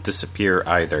didn't disappear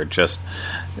either. Just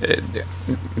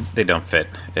they don't fit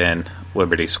in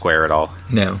Liberty Square at all.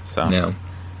 No.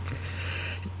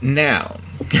 Now,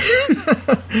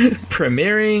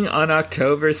 premiering on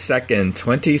October 2nd,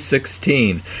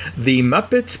 2016, The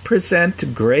Muppets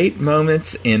present Great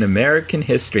Moments in American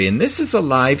History. And this is a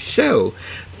live show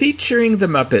featuring the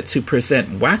Muppets, who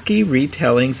present wacky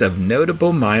retellings of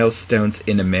notable milestones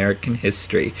in American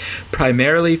history,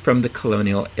 primarily from the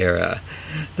colonial era.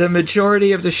 The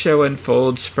majority of the show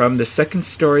unfolds from the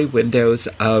second-story windows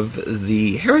of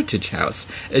the Heritage House,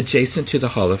 adjacent to the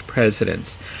Hall of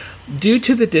Presidents. Due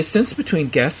to the distance between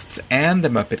guests and the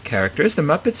Muppet characters, the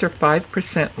Muppets are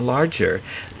 5% larger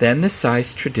than the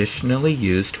size traditionally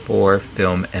used for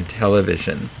film and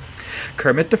television.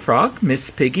 Kermit the Frog, Miss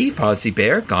Piggy, Fozzie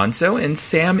Bear, Gonzo, and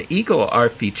Sam Eagle are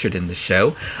featured in the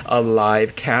show. A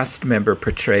live cast member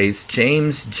portrays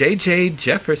James J.J.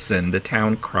 Jefferson, the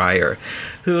town crier,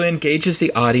 who engages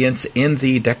the audience in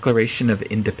the Declaration of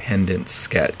Independence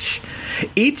sketch.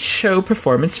 Each show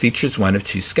performance features one of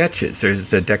 2 sketches. There's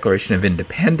the Declaration of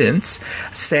Independence.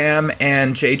 Sam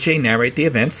and J.J. narrate the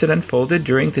events that unfolded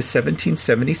during the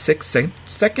 1776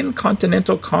 Second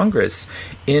Continental Congress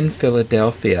in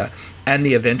Philadelphia and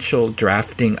the eventual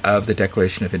drafting of the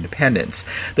Declaration of Independence.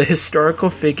 The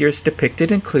historical figures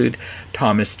depicted include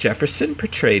Thomas Jefferson,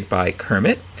 portrayed by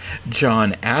Kermit,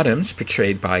 John Adams,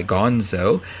 portrayed by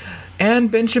Gonzo,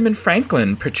 and Benjamin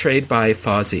Franklin, portrayed by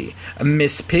Fozzie.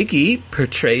 Miss Piggy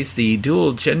portrays the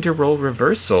dual gender role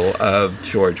reversal of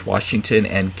George Washington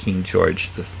and King George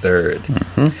III.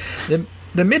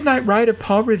 The Midnight Ride of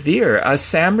Paul Revere.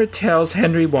 Sam retells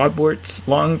Henry Wadsworth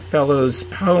Longfellow's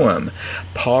poem,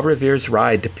 Paul Revere's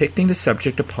Ride, depicting the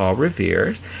subject of Paul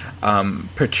Revere,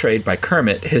 portrayed by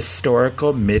Kermit,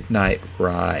 historical midnight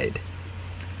ride.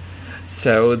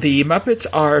 So the Muppets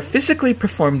are physically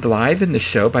performed live in the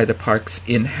show by the park's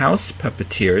in-house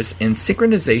puppeteers in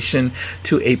synchronization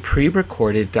to a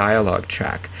pre-recorded dialogue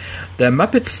track. The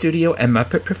Muppet Studio and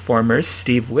Muppet performers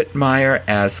Steve Whitmire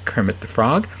as Kermit the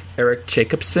Frog, Eric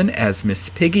Jacobson as Miss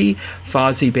Piggy,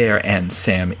 Fozzie Bear and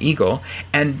Sam Eagle,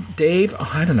 and Dave,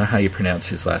 I don't know how you pronounce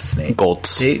his last name.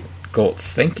 Goltz.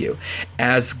 Goltz, thank you,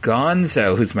 as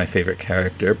Gonzo, who's my favorite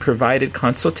character, provided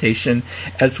consultation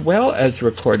as well as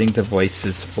recording the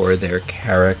voices for their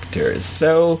characters.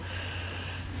 So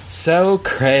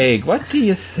Craig, what do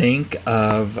you think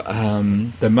of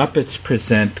The Muppets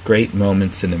Present Great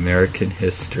Moments in American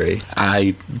History?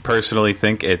 I personally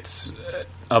think it's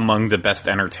among the best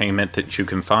entertainment that you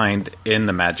can find in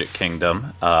the Magic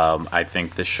Kingdom. I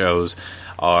think the shows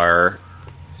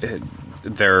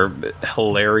they're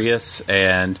hilarious,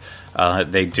 and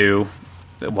they do,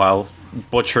 while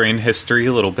butchering history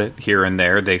a little bit here and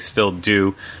there, they still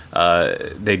do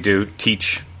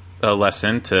teach a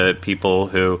lesson to people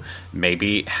who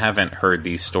maybe haven't heard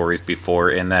these stories before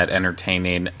in that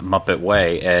entertaining Muppet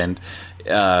way. And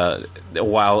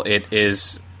while it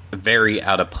is very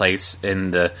out of place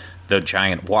in the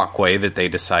giant walkway that they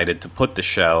decided to put the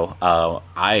show,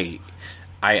 I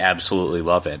absolutely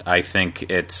love it. I think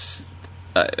it's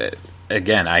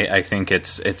I think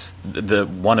it's the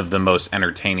one of the most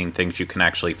entertaining things you can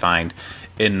actually find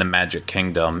in the Magic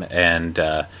Kingdom, and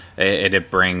it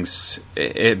brings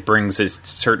a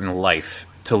certain life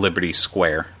to Liberty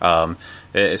Square,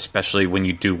 especially when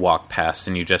you do walk past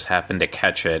and you just happen to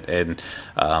catch it. And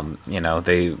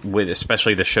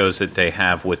especially the shows that they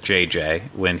have with JJ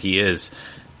when he is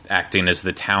acting as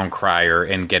the town crier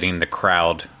and getting the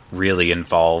crowd really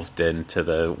involved into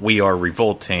the "We Are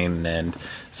Revolting" and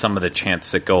some of the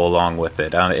chants that go along with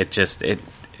it.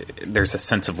 There's a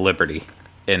sense of liberty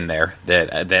in there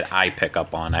that I pick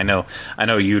up on. I know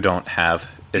you don't have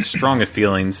as strong of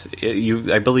feelings.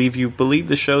 I believe you believe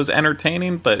the show's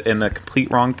entertaining, but in a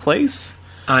complete wrong place.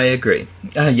 I agree.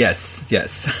 Yes.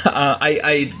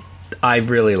 I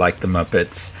really like the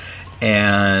Muppets,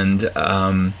 and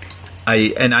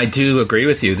I do agree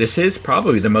with you. This is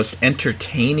probably the most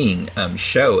entertaining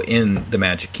show in the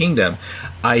Magic Kingdom.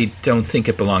 I don't think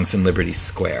it belongs in Liberty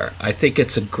Square. I think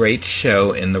it's a great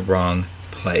show in the wrong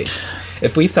place.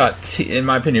 In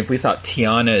my opinion, if we thought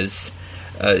Tiana's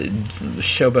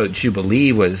Showboat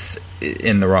Jubilee was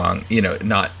in the wrong,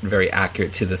 not very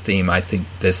accurate to the theme, I think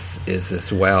this is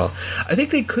as well. I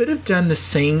think they could have done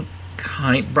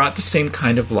brought the same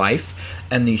kind of life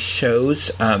and these shows,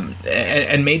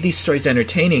 and made these stories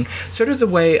entertaining, sort of the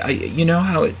way,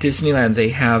 how at Disneyland they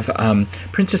have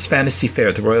Princess Fantasy Fair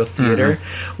at the Royal Theatre,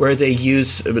 where they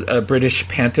use a British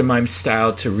pantomime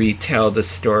style to retell the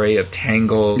story of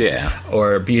Tangled,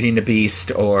 or Beauty and the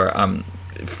Beast, or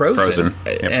Frozen.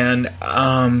 Yep.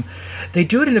 And they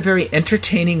do it in a very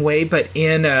entertaining way, but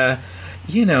in a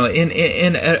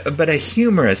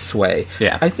humorous way.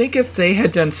 Yeah. I think if they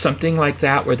had done something like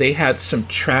that, where they had a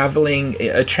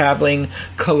traveling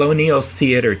colonial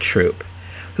theater troupe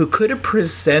who could have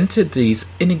presented these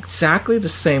in exactly the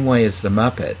same way as the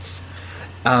Muppets,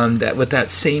 that with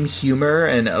that same humor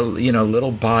and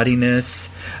little bodiness,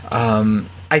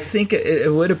 I think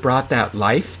it would have brought that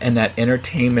life and that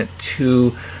entertainment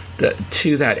to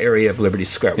that area of Liberty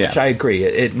Square, which I agree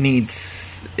it needs.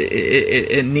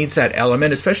 It needs that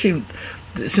element, especially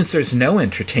since there's no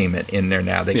entertainment in there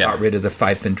now. They got rid of the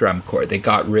fife and drum corps. They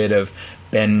got rid of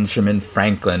Benjamin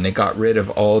Franklin. They got rid of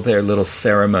all their little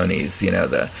ceremonies,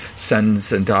 the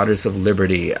Sons and Daughters of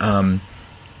Liberty.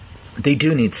 They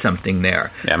do need something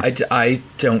there. Yeah. I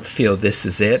don't feel this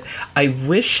is it. I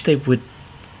wish they would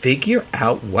figure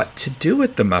out what to do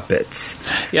with the Muppets.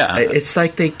 Yeah. It's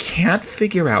like they can't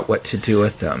figure out what to do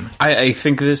with them. I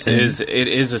think this is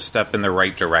a step in the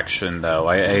right direction, though.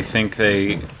 I think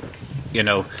they,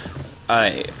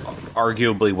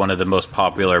 arguably one of the most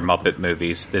popular Muppet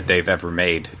movies that they've ever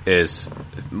made is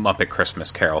Muppet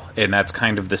Christmas Carol. And that's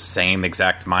kind of the same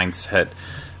exact mindset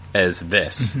as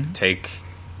this. Mm-hmm.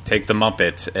 Take the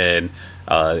Muppets and,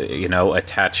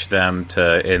 attach them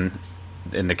to...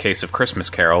 In the case of Christmas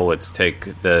Carol, let's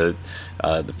take the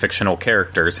fictional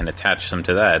characters and attach them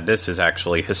to that. This is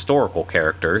actually historical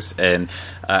characters, and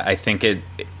I think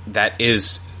that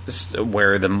is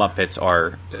where the Muppets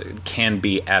can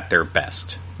be at their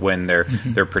best when they're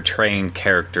portraying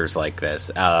characters like this.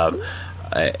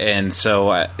 And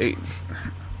so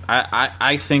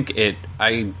I think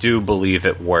I do believe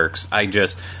it works. I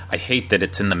hate that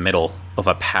it's in the middle of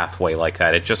a pathway like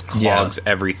that. It just clogs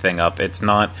everything up. It's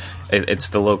not. It's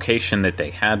the location that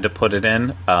they had to put it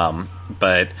in.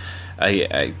 But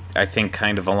I think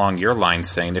kind of along your line,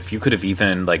 saying if you could have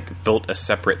even built a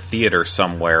separate theater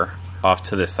somewhere off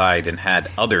to the side and had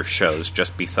other shows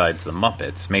just besides the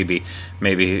Muppets, maybe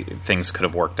things could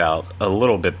have worked out a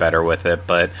little bit better with it.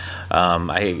 But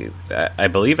I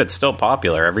believe it's still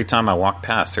popular. Every time I walk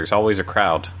past, there's always a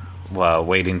crowd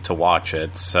waiting to watch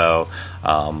it. So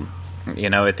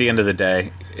at the end of the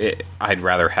day, I'd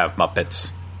rather have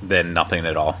Muppets than nothing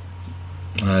at all.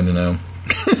 I don't know.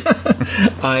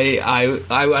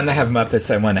 I want to have Muppets.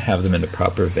 I want to have them in a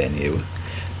proper venue.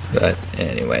 But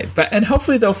anyway, and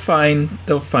hopefully they'll find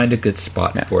a good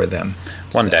spot for them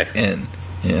one day.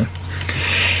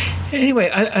 Anyway,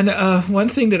 one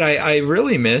thing that I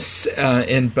really miss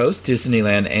in both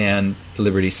Disneyland and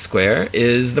Liberty Square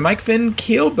is the Mike Finn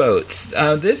keel boats.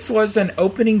 This was an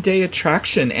opening day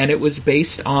attraction, and it was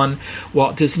based on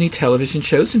Walt Disney television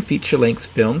shows and feature-length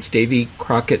films, Davy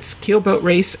Crockett's Keelboat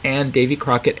Race and Davy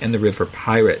Crockett and the River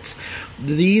Pirates.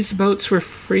 These boats were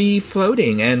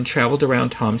free-floating and traveled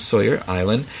around Tom Sawyer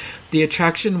Island. The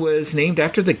attraction was named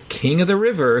after the King of the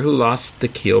River who lost the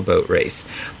keelboat race.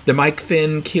 The Mike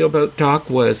Finn keelboat dock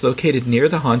was located near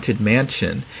the Haunted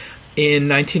Mansion. In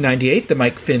 1998, the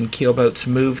Mike Finn keelboats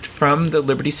moved from the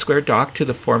Liberty Square dock to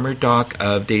the former dock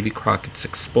of Davy Crockett's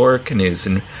Explorer canoes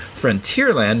in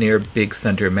Frontierland near Big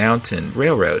Thunder Mountain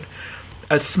Railroad.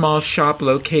 A small shop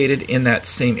located in that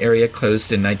same area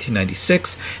closed in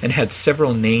 1996 and had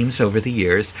several names over the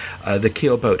years. The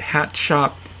Keelboat Hat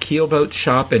Shop, Keelboat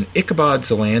Shop, and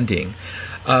Ichabod's Landing.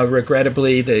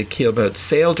 Regrettably, the keelboat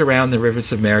sailed around the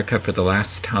rivers of America for the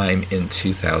last time in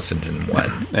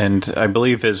 2001. And I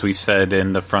believe, as we said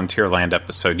in the Frontierland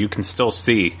episode, you can still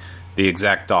see the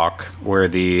exact dock where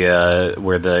the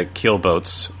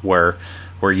keelboats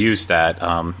were used at,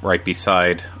 right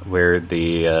beside where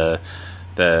the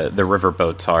river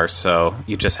boats are. So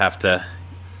you just have to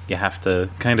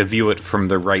kind of view it from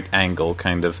the right angle,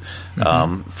 kind of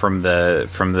from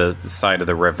the side of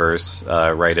the rivers,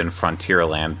 right in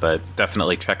Frontierland. But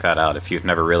definitely check that out if you've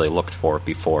never really looked for it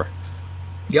before.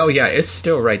 Oh yeah, it's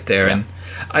still right there. Yeah. And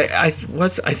I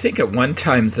think at one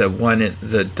time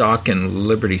the dock in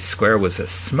Liberty Square was a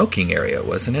smoking area,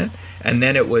 wasn't it? And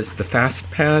then it was the Fast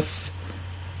Pass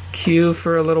queue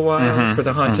for a little while for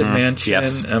the Haunted Mansion.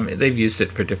 Yes. They've used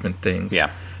it for different things.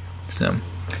 Yeah. So,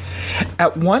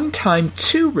 at one time,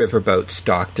 2 riverboats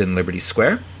docked in Liberty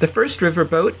Square. The first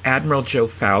riverboat, Admiral Joe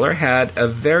Fowler, had a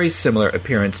very similar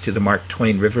appearance to the Mark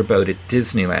Twain riverboat at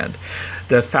Disneyland.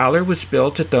 The Fowler was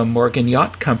built at the Morgan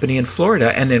Yacht Company in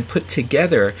Florida and then put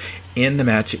together in the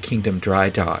Magic Kingdom dry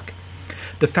dock.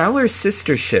 The Fowler's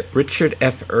sister ship, Richard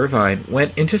F. Irvine,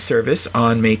 went into service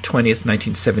on May 20th,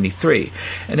 1973.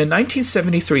 And a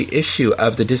 1973 issue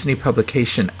of the Disney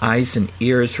publication Eyes and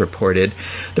Ears reported,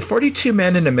 the 42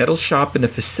 men in the metal shop in the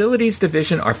facilities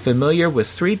division are familiar with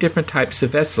 3 different types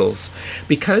of vessels,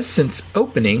 because since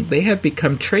opening, they have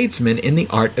become tradesmen in the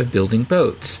art of building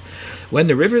boats. When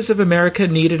the rivers of America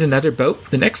needed another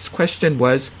boat, the next question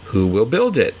was, who will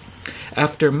build it?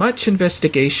 After much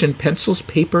investigation, pencils,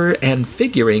 paper, and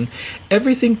figuring,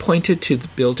 everything pointed to the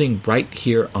building right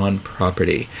here on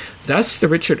property. Thus, the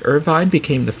Richard Irvine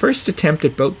became the first attempt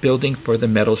at boat building for the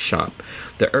metal shop.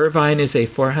 The Irvine is a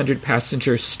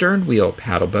 400-passenger stern-wheel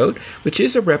paddle boat, which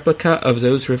is a replica of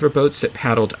those riverboats that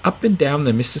paddled up and down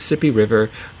the Mississippi River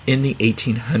in the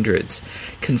 1800s.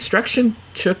 Construction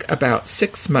took about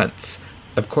 6 months.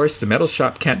 Of course, the metal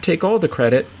shop can't take all the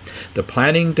credit. The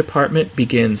planning department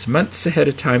begins months ahead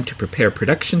of time to prepare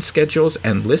production schedules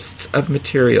and lists of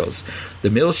materials. The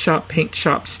mill shop, paint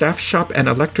shop, staff shop, and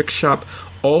electric shop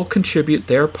all contribute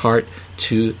their part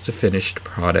to the finished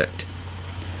product.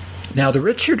 Now, the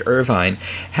Richard Irvine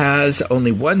has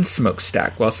only 1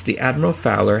 smokestack, whilst the Admiral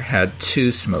Fowler had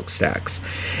 2 smokestacks.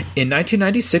 In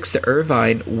 1996, the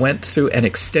Irvine went through an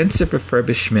extensive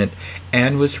refurbishment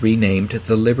and was renamed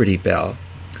the Liberty Belle.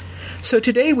 So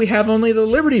today we have only the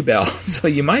Liberty Belle. So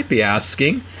you might be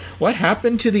asking, what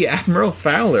happened to the Admiral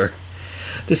Fowler?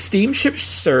 The steamship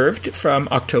served from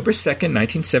October 2nd,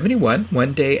 1971,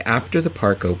 one day after the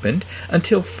park opened,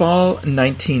 until fall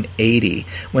 1980,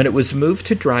 when it was moved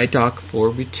to dry dock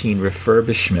for routine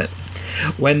refurbishment.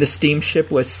 When the steamship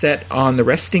was set on the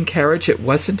resting carriage, it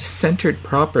wasn't centered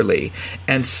properly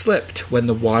and slipped when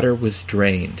the water was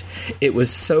drained. It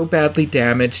was so badly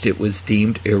damaged it was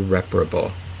deemed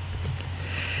irreparable.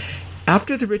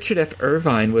 After the Richard F.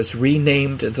 Irvine was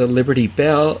renamed the Liberty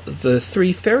Belle, the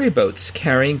 3 ferry boats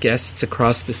carrying guests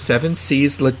across the Seven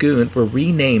Seas Lagoon were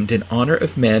renamed in honor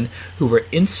of men who were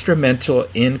instrumental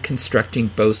in constructing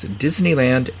both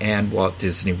Disneyland and Walt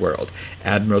Disney World: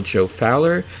 Admiral Joe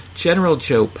Fowler, General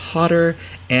Joe Potter,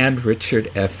 and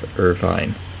Richard F.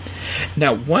 Irvine.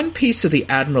 Now, one piece of the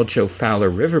Admiral Joe Fowler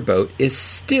riverboat is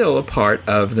still a part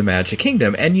of the Magic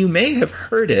Kingdom, and you may have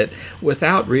heard it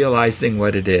without realizing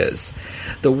what it is.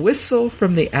 The whistle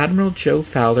from the Admiral Joe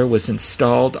Fowler was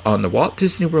installed on the Walt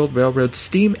Disney World Railroad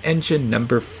steam engine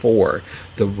number 4,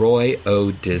 the Roy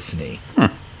O. Disney.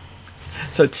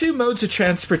 So 2 modes of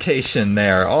transportation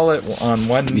there, all on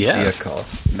one vehicle.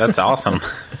 That's awesome.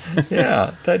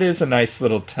 Yeah, that is a nice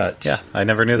little touch. Yeah, I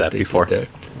never knew that before.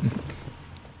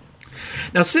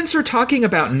 Now, since we're talking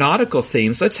about nautical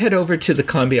themes, let's head over to the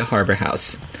Columbia Harbor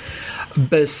House.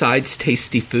 Besides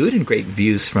tasty food and great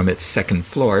views from its second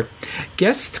floor,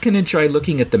 guests can enjoy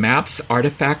looking at the maps,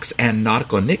 artifacts, and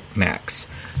nautical knickknacks.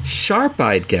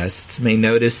 Sharp-eyed guests may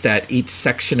notice that each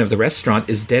section of the restaurant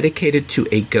is dedicated to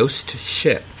a ghost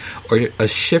ship, or a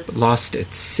ship lost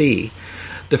at sea.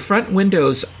 The front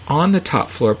windows on the top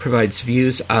floor provides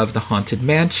views of the haunted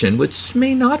mansion, which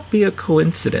may not be a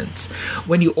coincidence.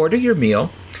 When you order your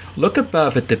meal, look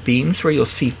above at the beams where you'll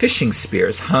see fishing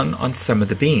spears hung on some of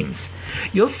the beams.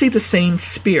 You'll see the same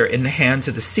spear in the hands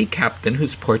of the sea captain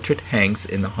whose portrait hangs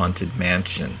in the haunted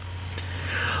mansion.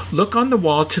 Look on the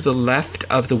wall to the left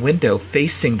of the window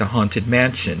facing the haunted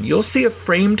mansion. You'll see a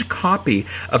framed copy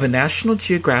of a National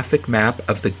Geographic map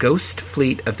of the Ghost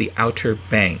Fleet of the Outer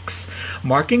Banks,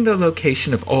 marking the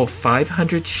location of all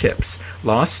 500 ships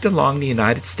lost along the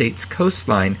United States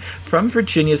coastline from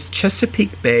Virginia's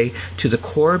Chesapeake Bay to the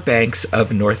core banks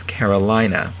of North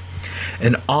Carolina.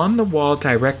 And on the wall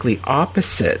directly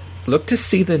opposite, look to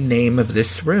see the name of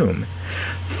this room.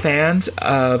 Fans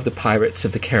of the Pirates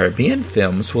of the Caribbean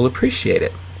films will appreciate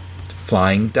it.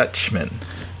 Flying Dutchman.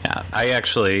 Yeah, I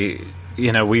actually,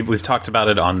 we've talked about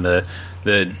it on the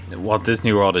Walt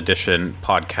Disney World Edition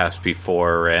podcast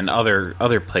before, and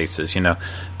other places.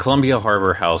 Columbia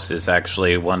Harbor House is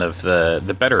actually one of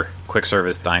the better quick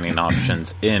service dining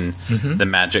options in the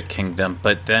Magic Kingdom,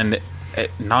 but then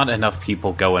not enough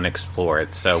people go and explore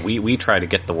it. So we try to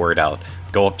get the word out.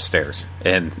 Go upstairs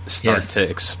and start to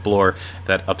explore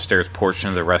that upstairs portion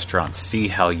of the restaurant. See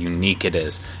how unique it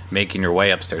is, making your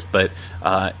way upstairs. But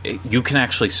you can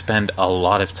actually spend a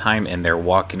lot of time in there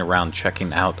walking around,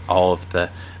 checking out all of the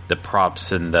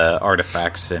props and the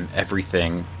artifacts and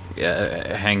everything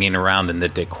hanging around in the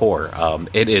decor.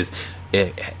 It is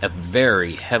a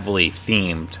very heavily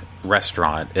themed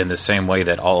restaurant in the same way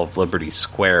that all of Liberty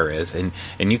Square is, and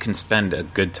you can spend a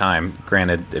good time,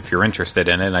 granted, if you're interested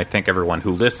in it, and I think everyone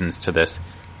who listens to this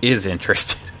is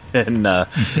interested in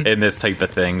this type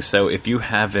of thing. So if you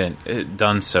haven't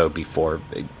done so before,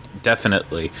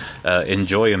 definitely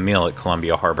enjoy a meal at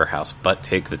Columbia Harbor House, but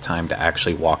take the time to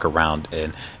actually walk around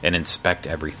and inspect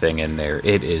everything in there.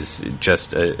 It is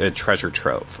just a treasure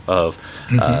trove of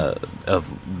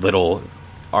little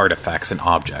artifacts and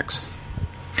objects.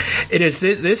 It is.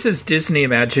 This is Disney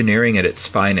Imagineering at its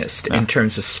finest in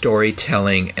terms of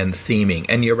storytelling and theming.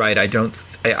 And you're right.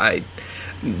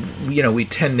 We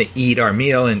tend to eat our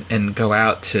meal and go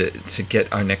out to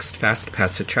get our next Fast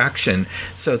Pass attraction,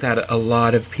 so that a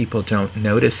lot of people don't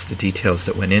notice the details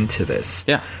that went into this.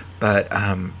 Yeah. But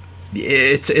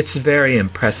it's very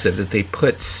impressive that they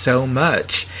put so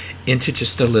much into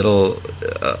just a little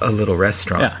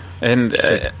restaurant. Yeah. And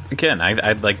again,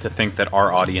 I'd like to think that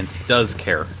our audience does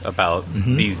care about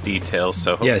these details,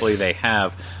 so hopefully they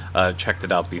have checked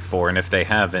it out before, and if they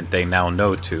haven't, they now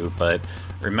know to. But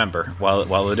remember,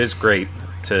 while it is great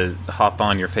to hop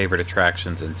on your favorite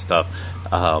attractions and stuff,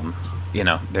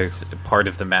 there's part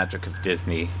of the magic of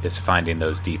Disney is finding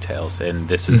those details, and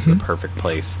this is the perfect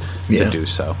place to do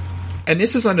so. And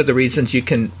this is one of the reasons you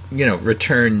can,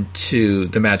 return to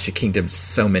the Magic Kingdom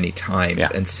so many times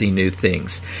and see new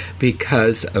things,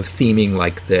 because of theming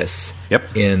like this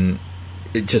in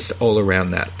just all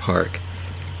around that park.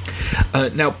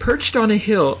 Now, perched on a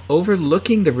hill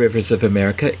overlooking the rivers of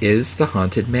America is the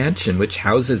Haunted Mansion, which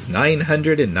houses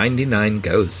 999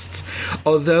 ghosts.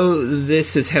 Although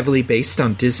this is heavily based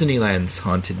on Disneyland's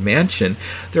Haunted Mansion,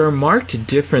 there are marked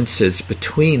differences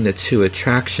between the two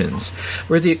attractions.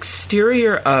 Where the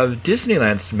exterior of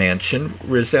Disneyland's mansion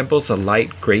resembles a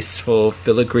light, graceful,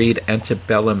 filigreed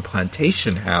antebellum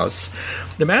plantation house,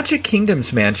 the Magic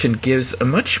Kingdom's mansion gives a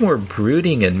much more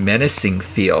brooding and menacing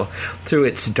feel through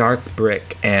its dark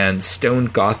brick and stone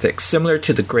Gothic, similar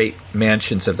to the great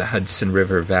mansions of the Hudson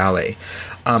River Valley.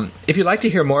 If you'd like to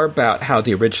hear more about how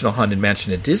the original Haunted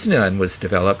Mansion at Disneyland was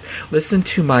developed, listen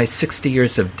to my 60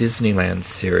 Years of Disneyland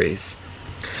series.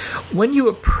 When you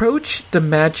approach the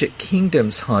Magic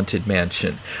Kingdom's Haunted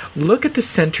Mansion, look at the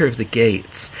center of the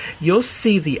gates. You'll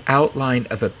see the outline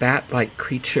of a bat-like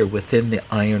creature within the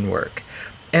ironwork.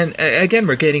 And again,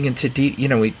 we're getting into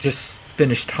we just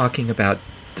finished talking about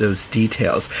those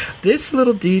details. This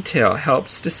little detail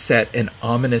helps to set an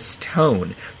ominous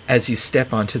tone as you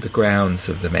step onto the grounds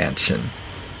of the mansion.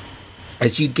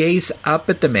 As you gaze up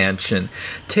at the mansion,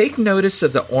 take notice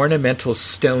of the ornamental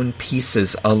stone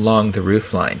pieces along the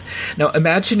roofline. Now,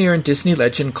 Imagineer and Disney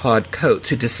legend Claude Coates,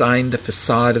 who designed the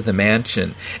facade of the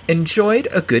mansion, enjoyed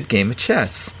a good game of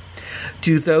chess.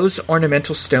 Do those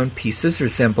ornamental stone pieces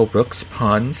resemble rooks,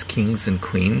 pawns, kings, and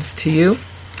queens to you?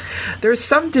 There's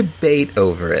some debate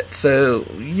over it, so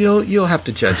you'll have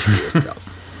to judge for yourself.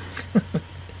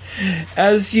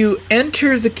 As you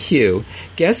enter the queue,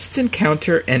 guests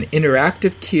encounter an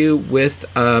interactive queue with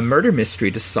a murder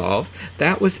mystery to solve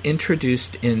that was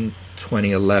introduced in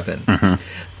 2011.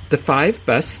 The 5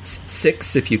 busts,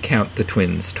 6 if you count the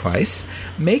twins twice,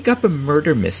 make up a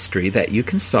murder mystery that you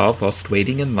can solve whilst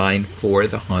waiting in line for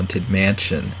the Haunted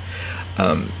Mansion.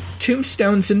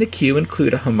 Tombstones in the queue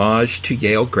include a homage to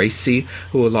Yale Gracie,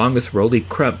 who along with Rolly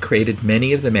Crump created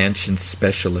many of the mansion's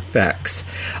special effects.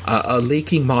 A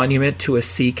leaking monument to a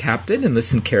sea captain, and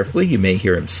listen carefully, you may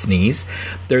hear him sneeze.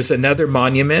 There's another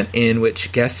monument in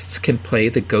which guests can play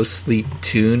the ghostly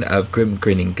tune of Grim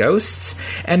Grinning Ghosts,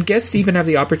 and guests even have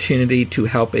the opportunity to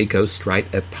help a ghost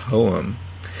write a poem.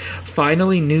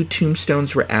 Finally, new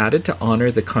tombstones were added to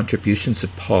honor the contributions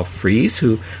of Paul Frees,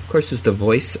 who, of course, is the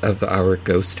voice of our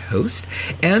ghost host,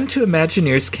 and to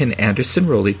Imagineers Ken Anderson,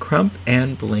 Rolly Crump,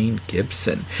 and Blaine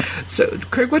Gibson. So,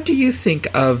 Craig, what do you think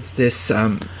of this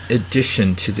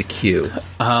addition to the queue?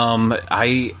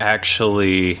 I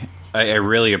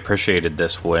really appreciated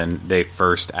this when they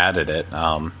first added it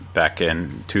back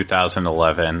in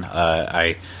 2011.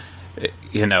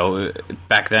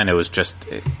 Back then it was just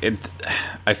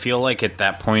I feel like at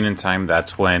that point in time,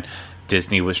 that's when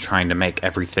Disney was trying to make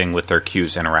everything with their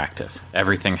queues interactive.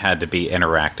 Everything had to be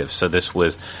interactive. So this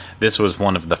was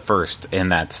one of the first in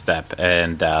that step,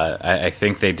 and I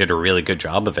think they did a really good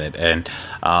job of it. And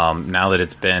now that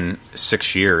it's been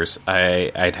 6 years,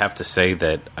 I'd have to say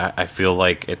that I feel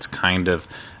like it's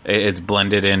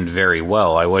blended in very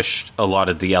well. I wish a lot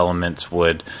of the elements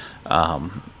would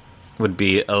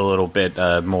be a little bit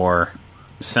more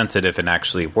sensitive and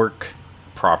actually work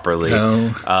properly.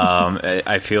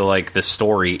 I feel like the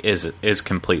story is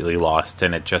completely lost,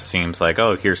 and it just seems like,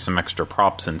 oh, here's some extra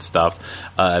props and stuff.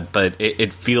 But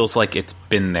it feels like it's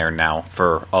been there now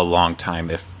for a long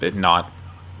time, if not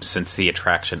since the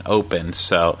attraction opened.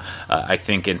 So I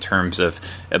think in terms of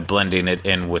blending it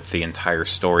in with the entire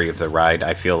story of the ride,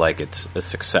 I feel like it's a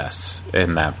success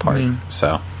in that part.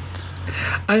 So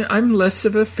I'm less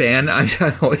of a fan. I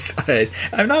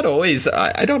don't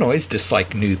always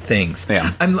dislike new things.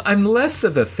 Yeah. I'm less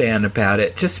of a fan about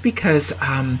it just because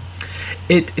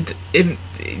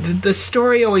the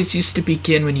story always used to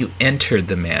begin when you entered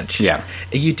the mansion. Yeah.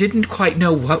 You didn't quite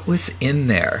know what was in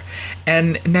there.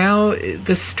 And now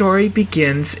the story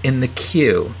begins in the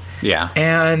queue. Yeah.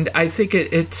 And I think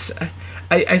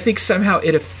I think somehow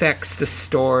it affects the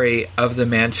story of the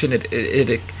mansion.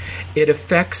 It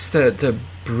affects the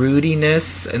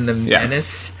broodiness and the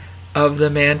menace of the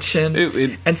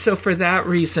mansion. And so for that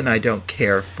reason, I don't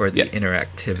care for the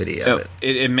interactivity of it.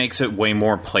 It makes it way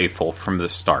more playful from the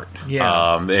start.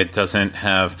 Yeah. It doesn't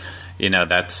have,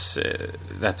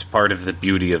 that's part of the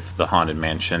beauty of the Haunted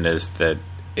Mansion, is that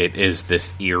it is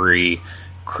this eerie,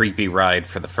 creepy ride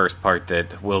for the first part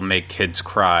that will make kids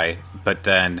cry, but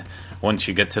then once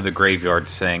you get to the graveyard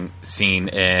scene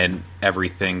and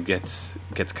everything gets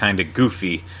kind of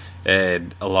goofy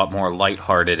and a lot more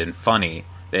lighthearted and funny,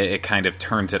 it kind of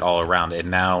turns it all around.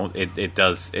 And now it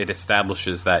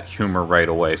establishes that humor right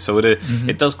away. So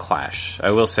it does clash. I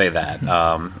will say that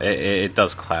it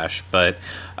does clash, but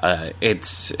I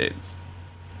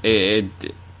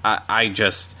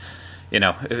just,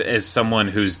 as someone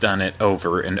who's done it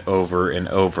over and over and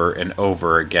over and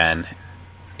over again,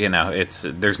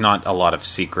 there's not a lot of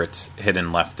secrets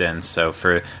hidden left in. So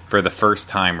for the first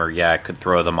timer, it could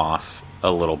throw them off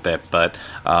a little bit, but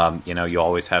you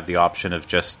always have the option of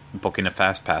just booking a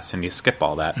fast pass and you skip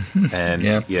all that, and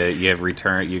you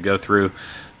return. You go through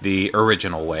the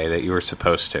original way that you were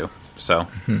supposed to. So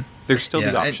there's still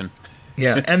the option.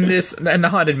 And the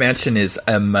Haunted Mansion is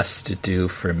a must-do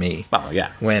for me. Oh,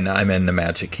 yeah. When I'm in the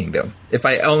Magic Kingdom. If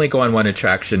I only go on one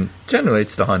attraction, generally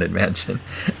it's the Haunted Mansion.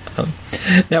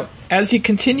 Now, as you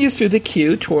continue through the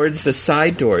queue towards the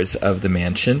side doors of the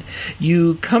mansion,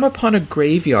 you come upon a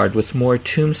graveyard with more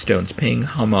tombstones paying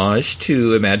homage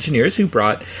to Imagineers who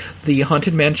brought the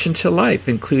Haunted Mansion to life,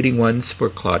 including ones for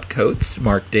Claude Coates,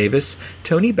 Mark Davis,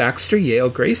 Tony Baxter, Yale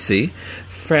Gracie,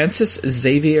 Francis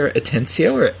Xavier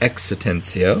Atencio, or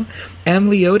Ex-Atencio, and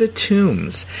Leota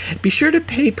Toombs. Be sure to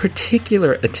pay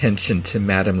particular attention to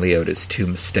Madame Leota's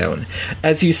tombstone.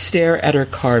 As you stare at her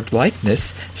carved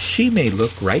likeness, she may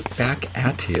look right back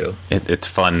at you. It's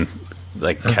fun,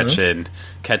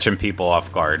 catching people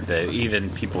off guard. Even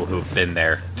people who've been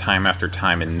there time after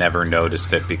time and never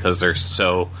noticed it because they're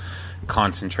so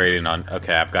concentrating on,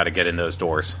 okay, I've got to get in those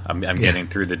doors. I'm getting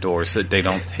through the doors, so that they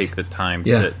don't take the time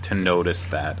to notice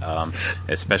that.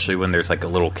 Especially when there's like a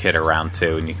little kid around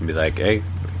too, and you can be like, hey,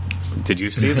 Did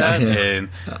you see that? And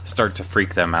start to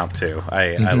freak them out too.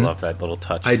 I love that little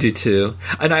touch. I do too,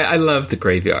 and I love the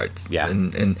graveyards. Yeah,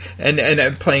 and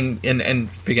playing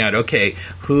and figuring out, okay,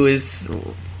 who's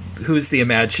the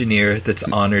Imagineer that's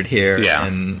honored here,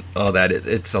 and all that.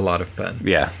 It's a lot of fun.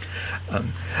 Yeah.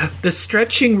 The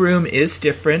stretching room is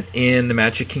different in the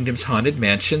Magic Kingdom's Haunted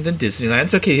Mansion than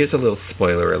Disneyland's. Okay, here's a little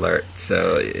spoiler alert,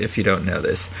 so if you don't know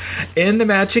this. In the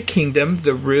Magic Kingdom,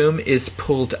 the room is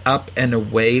pulled up and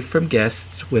away from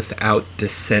guests without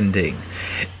descending.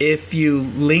 If you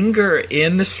linger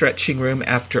in the stretching room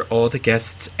after all the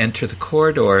guests enter the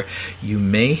corridor, you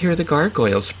may hear the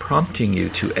gargoyles prompting you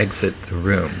to exit the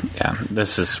room. Yeah,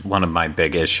 this is one of my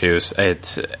big issues.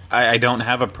 I don't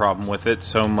have a problem with it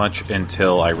so much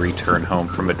until I return home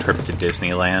from a trip to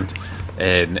Disneyland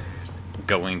and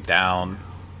going down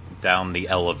the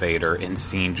elevator and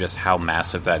seeing just how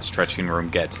massive that stretching room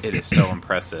gets. It is so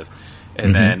impressive.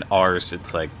 And then ours,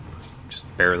 it's like just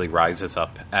barely rises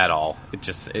up at all.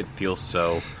 It feels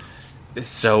so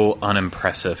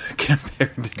unimpressive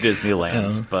compared to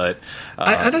Disneyland's. But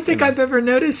I don't think I've ever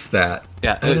noticed that.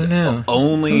 Yeah, I don't know.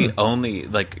 Only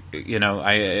like,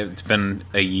 it's been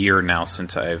a year now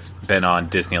since I've been on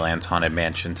Disneyland's Haunted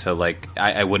Mansion, so like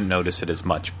I wouldn't notice it as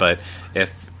much. But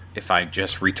if I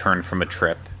just return from a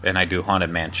trip and I do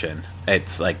Haunted Mansion,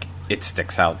 it's like it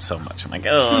sticks out so much. I'm like,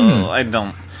 I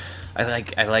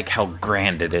like how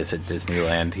grand it is at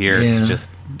Disneyland. Here, it's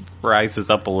just rises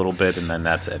up a little bit and then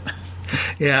that's it.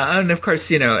 Yeah, and of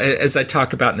course, as I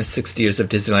talk about in the 60 Years of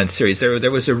Disneyland series, there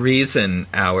was a reason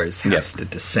ours has to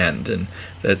descend, and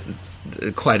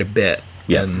quite a bit.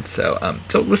 Yeah. And so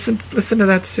listen to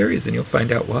that series, and you'll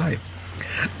find out why.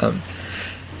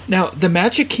 Now, the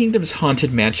Magic Kingdom's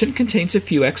Haunted Mansion contains a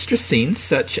few extra scenes,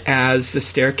 such as the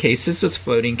staircases with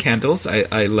floating candles.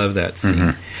 I love that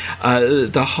scene.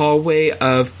 The hallway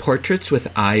of portraits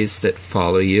with eyes that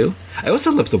follow you. I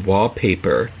also love the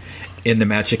wallpaper in the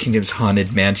Magic Kingdom's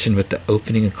Haunted Mansion with the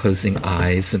opening and closing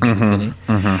eyes and the beginning.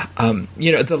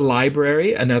 The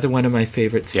library, another one of my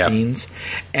favorite scenes,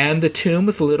 and the tomb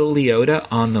with little Leota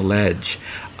on the ledge.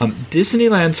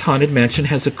 Disneyland's Haunted Mansion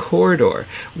has a corridor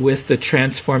with the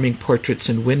transforming portraits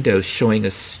and windows showing a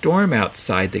storm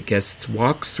outside that guests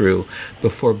walk through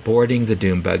before boarding the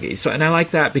Doom buggy. So, and I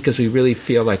like that because we really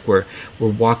feel like we're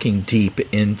walking deep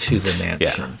into the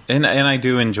mansion. Yeah, and I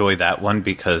do enjoy that one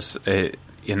because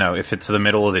if it's the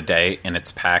middle of the day and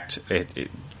it's packed,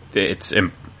 it's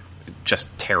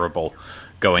just terrible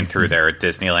going through there at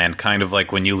Disneyland. Kind of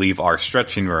like when you leave our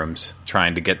stretching rooms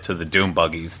trying to get to the Doom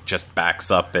buggies, just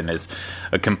backs up and is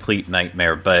a complete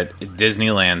nightmare. But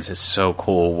Disneyland's is so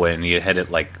cool when you hit it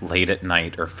like late at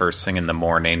night or first thing in the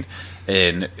morning,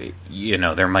 and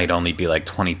there might only be like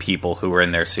 20 people who are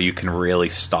in there, so you can really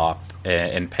stop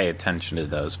and pay attention to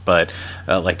those. But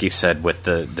like you said, with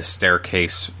the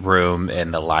staircase room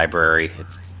and the library,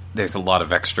 there's a lot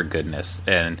of extra goodness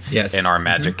in our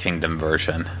Magic Kingdom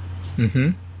version.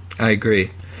 I agree.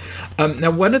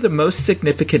 Now, one of the most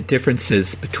significant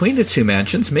differences between the two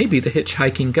mansions may be the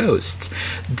hitchhiking ghosts.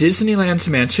 Disneyland's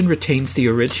mansion retains the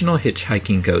original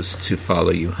hitchhiking ghosts who follow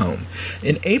you home.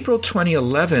 In April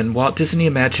 2011, Walt Disney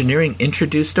Imagineering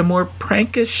introduced a more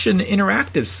prankish and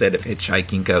interactive set of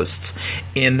hitchhiking ghosts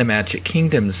in the Magic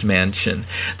Kingdom's mansion.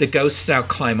 The ghosts now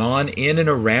climb on, in, and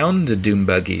around the Doom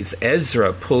buggies,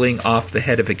 Ezra pulling off the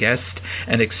head of a guest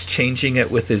and exchanging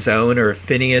it with his own, or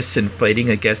Phineas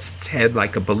inflating a guest's head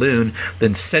like a balloon,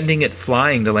 then sending it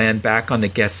flying to land back on the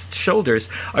guest's shoulders,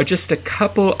 are just a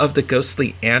couple of the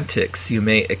ghostly antics you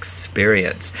may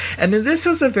experience. And then this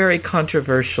was a very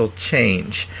controversial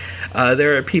change.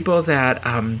 There are people that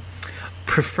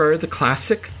prefer the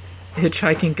classic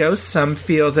hitchhiking ghosts. Some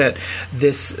feel that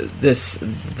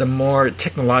the more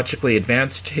technologically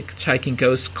advanced hitchhiking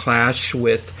ghosts clash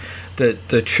with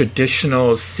the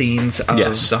traditional scenes of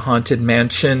the Haunted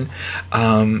Mansion.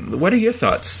 What are your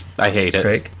thoughts? I hate it.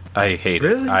 Craig? I hate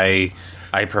it.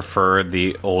 I prefer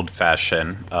the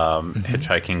old-fashioned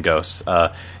hitchhiking ghosts.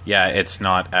 It's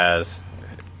not as,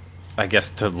 I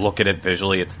guess, to look at it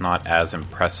visually, it's not as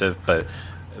impressive, but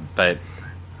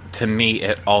to me,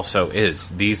 it also is.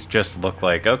 These just look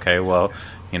like, okay, well,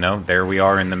 there we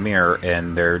are in the mirror,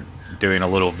 and they're doing a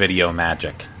little video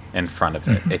magic in front of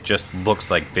it. It just looks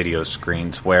like video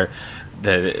screens, where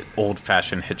the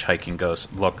old-fashioned hitchhiking ghosts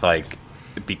look like,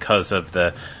 because of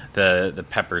the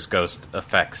Pepper's Ghost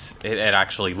effects, it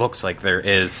actually looks like there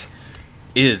is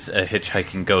a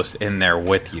hitchhiking ghost in there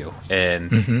with you,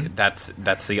 and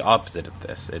that's the opposite of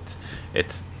this.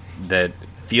 It's that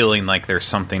feeling like there's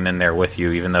something in there with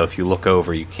you, even though if you look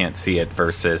over you can't see it,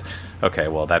 versus, okay,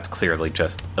 well, that's clearly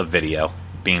just a video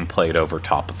being played over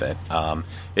top of it.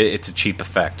 It's a cheap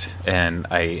effect, and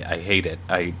I hate it.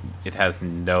 It has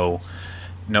no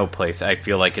place. I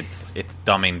feel like it's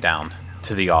dumbing down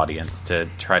to the audience to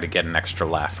try to get an extra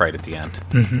laugh right at the end.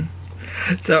 Mm-hmm.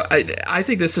 So I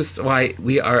think this is why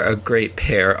we are a great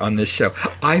pair on this show.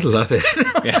 I love it.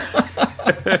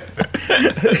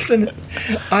 Listen,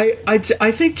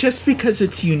 I think just because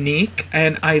it's unique,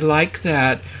 and I like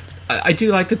that. I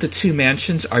do like that the two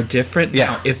mansions are different. Yeah.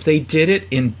 Now, if they did it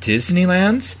in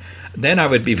Disneyland's, then I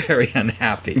would be very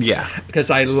unhappy. Yeah. Because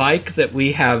I like that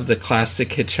we have the classic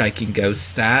Hitchhiking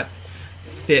Ghost that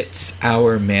fits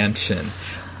our mansion.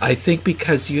 I think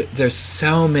because there's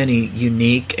so many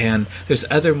unique, and there's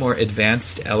other more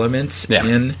advanced elements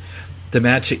in the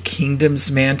Magic Kingdom's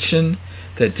mansion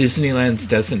that Disneyland's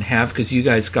doesn't have, because you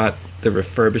guys got the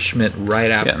refurbishment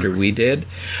right after we did.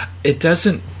 It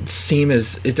doesn't seem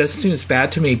as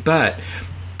bad to me, but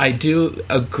I do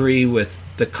agree with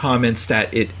the comments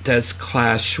that it does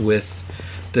clash with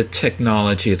the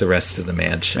technology of the rest of the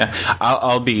mansion. Yeah.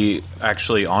 I'll be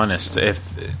actually honest.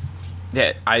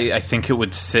 I think it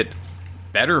would sit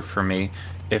better for me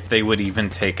if they would even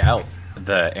take out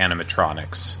the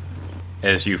animatronics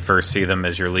as you first see them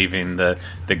as you're leaving the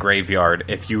graveyard.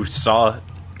 If you saw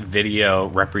video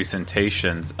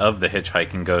representations of the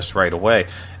Hitchhiking Ghost right away,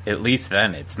 at least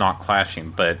then it's not clashing.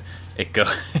 But it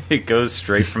goes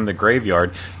straight from the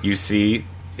graveyard. You see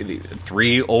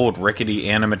 3 old rickety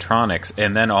animatronics,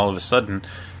 and then all of a sudden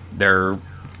they're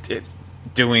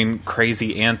doing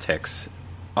crazy antics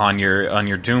on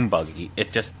your Doom buggy.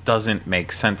 It just doesn't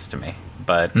make sense to me.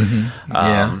 But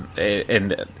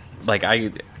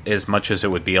as much as it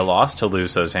would be a loss to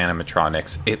lose those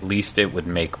animatronics, at least it would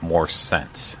make more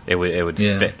sense. It would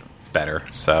fit better.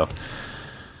 So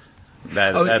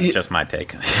that's just my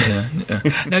take.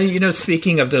 Now,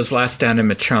 speaking of those last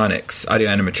animatronics, audio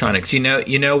animatronics,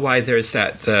 you know why there's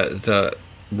the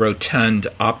rotund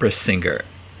opera singer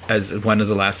as one of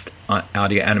the last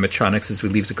audio animatronics as we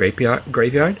leave the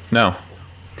graveyard? No.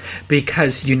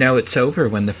 Because it's over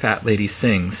when the fat lady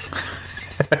sings.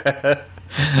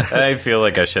 I feel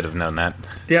like I should have known that.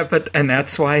 Yeah, and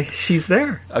that's why she's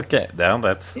there. Okay, now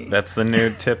that's the new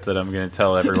tip that I'm going to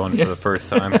tell everyone for the first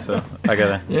time. So I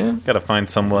gotta find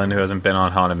someone who hasn't been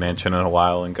on Haunted Mansion in a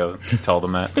while and go tell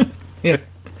them that. Yeah.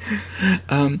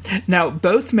 Now,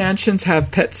 both mansions have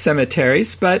pet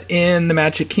cemeteries, but in the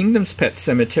Magic Kingdom's pet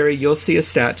cemetery, you'll see a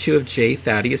statue of J.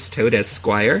 Thaddeus Toad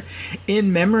Esquire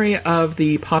in memory of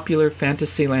the popular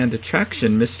Fantasyland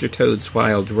attraction, Mr. Toad's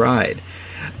Wild Ride.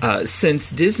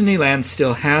 Since Disneyland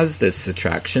still has this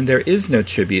attraction, there is no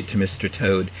tribute to Mr.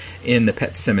 Toad in the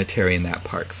pet cemetery in that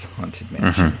park's Haunted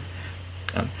Mansion.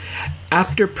 Mm-hmm.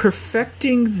 After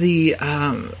perfecting the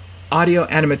audio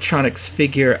animatronics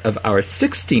figure of our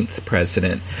 16th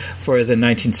president for the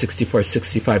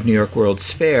 1964-65 New York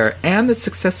World's Fair and the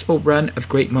successful run of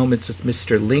Great Moments with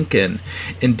Mr. Lincoln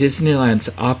in Disneyland's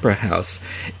Opera House,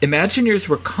 Imagineers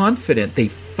were confident they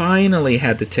finally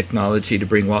had the technology to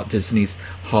bring Walt Disney's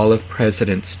Hall of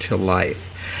Presidents to life.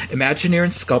 Imagineer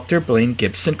and sculptor Blaine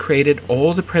Gibson created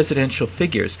all the presidential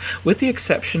figures, with the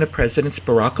exception of Presidents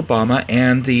Barack Obama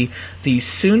and the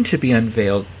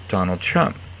soon-to-be-unveiled Donald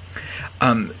Trump.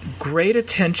 Great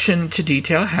attention to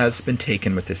detail has been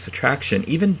taken with this attraction,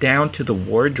 even down to the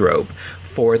wardrobe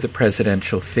for the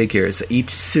presidential figures. Each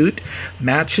suit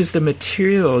matches the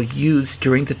material used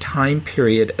during the time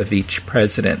period of each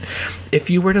president. If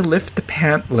you were to lift the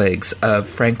pant legs of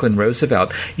Franklin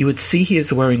Roosevelt, you would see he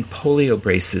is wearing polio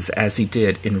braces as he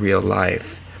did in real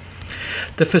life.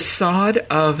 The facade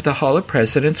of the Hall of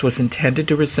Presidents was intended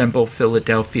to resemble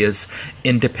Philadelphia's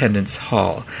Independence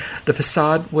Hall. The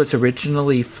facade was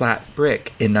originally flat brick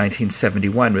in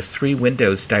 1971 with 3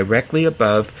 windows directly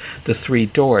above the 3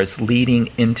 doors leading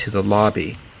into the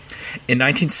lobby. In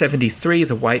 1973,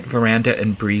 the white veranda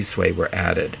and breezeway were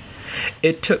added.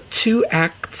 It took 2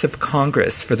 acts of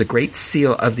Congress for the Great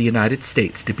Seal of the United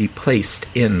States to be placed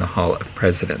in the Hall of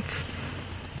Presidents.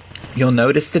 You'll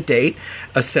notice the date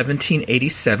of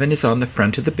 1787 is on the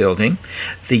front of the building,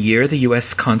 the year the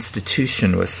U.S.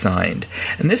 Constitution was signed.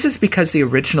 And this is because the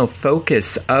original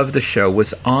focus of the show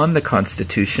was on the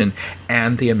Constitution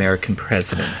and the American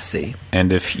presidency.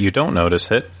 And if you don't notice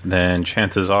it, then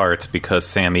chances are it's because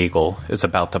Sam Eagle is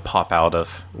about to pop out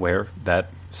of where that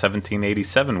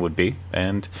 1787 would be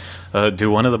and do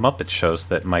one of the Muppet shows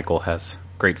that Michael has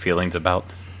great feelings about.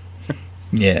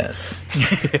 Yes.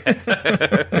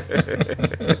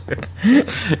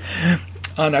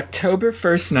 On October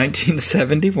 1st,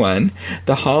 1971,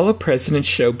 the Hall of Presidents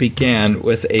show began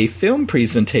with a film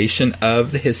presentation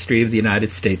of the history of the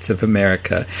United States of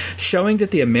America, showing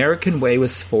that the American way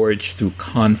was forged through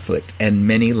conflict and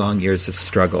many long years of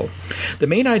struggle. The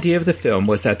main idea of the film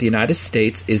was that the United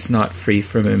States is not free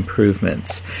from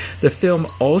improvements. The film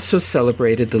also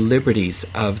celebrated the liberties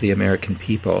of the American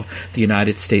people, the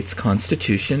United States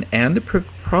Constitution, and the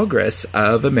progress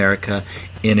of America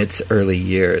in its early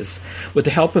years. With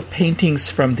the help of paintings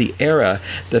from the era,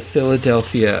 the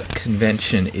Philadelphia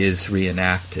Convention is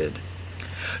reenacted.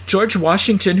 George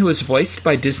Washington, who was voiced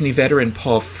by Disney veteran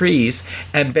Paul Frees,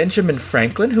 and Benjamin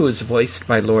Franklin, who was voiced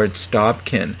by Lawrence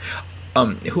Dobkin,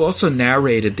 who also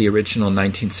narrated the original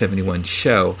 1971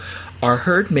 show, are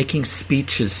heard making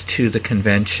speeches to the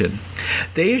convention.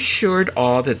 They assured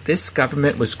all that this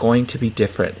government was going to be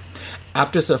different.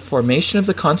 After the formation of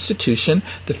the Constitution,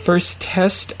 the first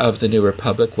test of the new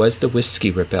republic was the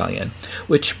Whiskey Rebellion,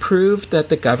 which proved that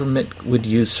the government would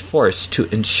use force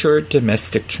to ensure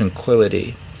domestic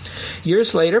tranquility.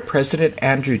 Years later, President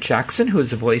Andrew Jackson, who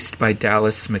was voiced by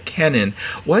Dallas McKennon,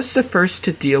 was the first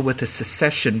to deal with the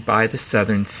secession by the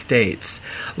southern states.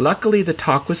 Luckily, the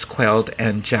talk was quelled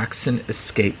and Jackson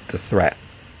escaped the threat.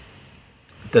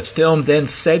 The film then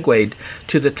segued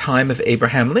to the time of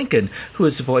Abraham Lincoln, who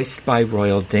was voiced by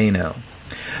Royal Dano,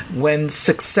 when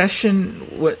secession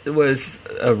was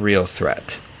a real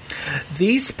threat.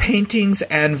 These paintings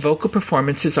and vocal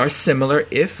performances are similar,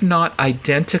 if not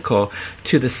identical,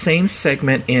 to the same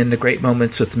segment in the Great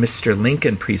Moments with Mr.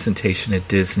 Lincoln presentation at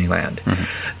Disneyland.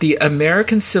 Mm-hmm. The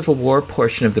American Civil War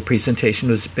portion of the presentation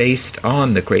was based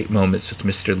on the Great Moments with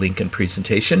Mr. Lincoln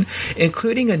presentation,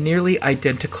 including a nearly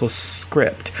identical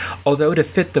script, although to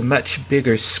fit the much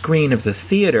bigger screen of the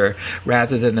theater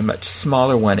rather than the much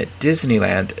smaller one at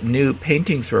Disneyland, new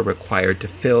paintings were required to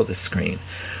fill the screen.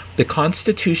 The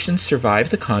Constitution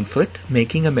survived the conflict,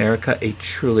 making America a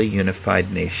truly unified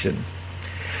nation.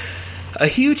 A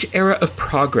huge era of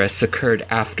progress occurred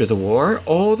after the war.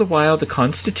 All the while, the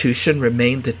Constitution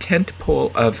remained the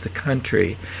tentpole of the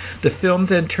country. The film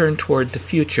then turned toward the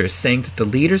future, saying that the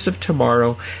leaders of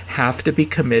tomorrow have to be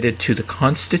committed to the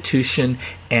Constitution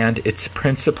and its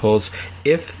principles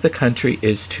if the country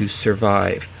is to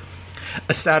survive.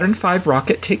 A Saturn V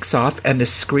rocket takes off, and the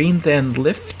screen then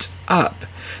lifts up,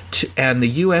 and the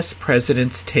U.S.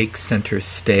 presidents take center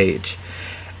stage.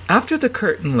 After the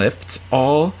curtain lifts,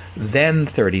 all then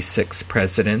 36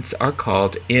 presidents are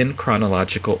called in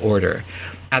chronological order.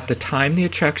 At the time the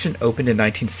attraction opened in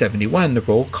 1971, the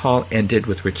roll call ended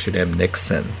with Richard M.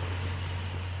 Nixon.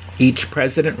 Each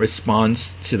president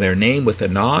responds to their name with a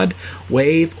nod,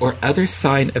 wave, or other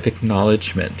sign of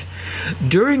acknowledgement.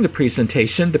 During the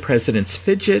presentation, the presidents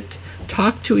fidget,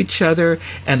 talk to each other,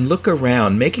 and look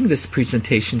around, making this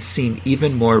presentation seem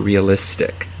even more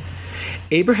realistic.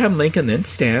 Abraham Lincoln then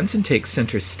stands and takes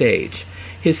center stage.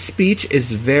 His speech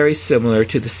is very similar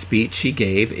to the speech he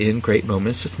gave in Great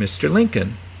Moments with Mr.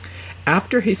 Lincoln.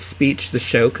 After his speech, the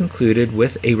show concluded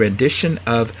with a rendition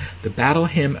of the Battle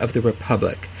Hymn of the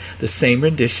Republic, the same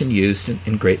rendition used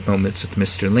in Great Moments with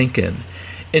Mr. Lincoln.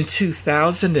 In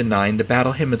 2009, the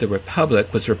Battle Hymn of the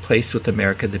Republic was replaced with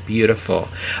America the Beautiful,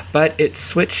 but it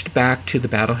switched back to the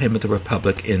Battle Hymn of the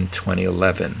Republic in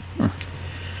 2011.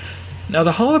 Now,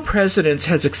 the Hall of Presidents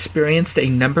has experienced a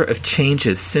number of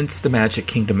changes since the Magic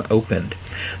Kingdom opened.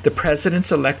 The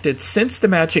presidents elected since the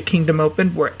Magic Kingdom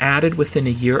opened were added within a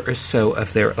year or so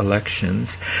of their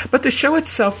elections, but the show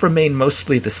itself remained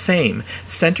mostly the same,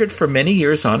 centered for many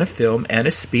years on a film and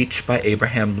a speech by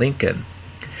Abraham Lincoln.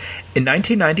 In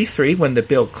 1993, when the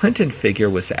Bill Clinton figure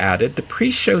was added, the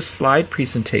pre-show slide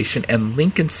presentation and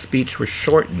Lincoln's speech were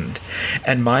shortened,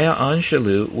 and Maya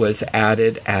Angelou was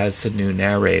added as a new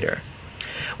narrator.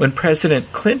 When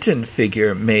President Clinton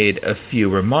figure made a few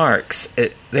remarks,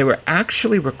 they were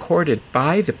actually recorded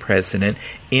by the president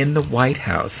in the White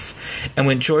House. And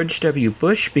when George W.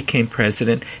 Bush became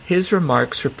president, his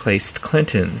remarks replaced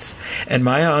Clinton's, and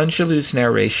Maya Angelou's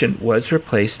narration was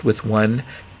replaced with one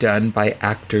done by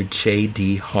actor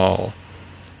J.D. Hall.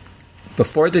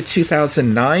 Before the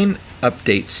 2009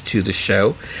 updates to the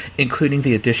show, including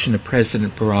the addition of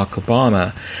President Barack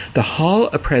Obama, the Hall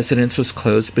of Presidents was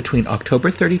closed between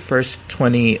October 31st,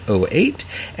 2008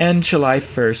 and July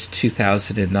 1st,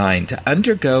 2009 to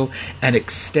undergo an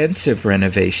extensive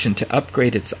renovation to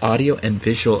upgrade its audio and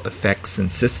visual effects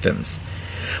and systems.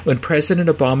 When President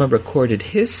Obama recorded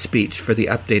his speech for the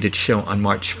updated show on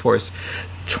March 4th,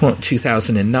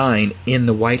 2009 in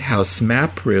the White House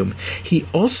map room, he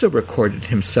also recorded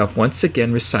himself once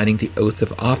again reciting the oath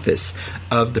of office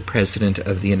of the President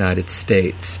of the United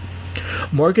States.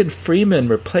 Morgan Freeman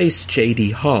replaced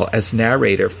J.D. Hall as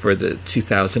narrator for the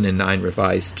 2009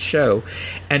 revised show,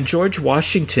 and George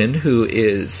Washington, who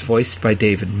is voiced by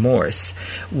David Morse,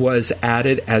 was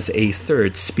added as a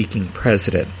third speaking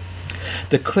president.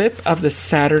 The clip of the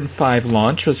Saturn V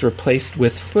launch was replaced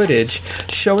with footage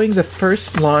showing the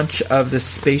first launch of the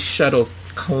Space Shuttle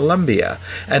Columbia,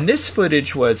 and this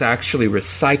footage was actually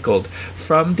recycled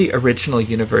from the original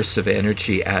Universe of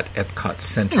Energy at Epcot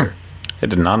Center. I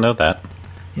did not know that.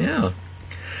 Yeah.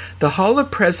 The Hall of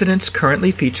Presidents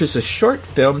currently features a short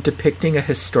film depicting a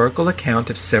historical account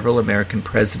of several American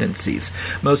presidencies,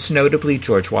 most notably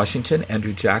George Washington,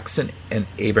 Andrew Jackson, and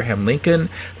Abraham Lincoln,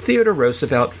 Theodore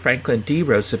Roosevelt, Franklin D.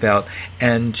 Roosevelt,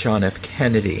 and John F.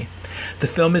 Kennedy. The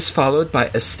film is followed by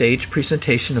a stage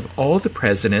presentation of all the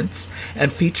presidents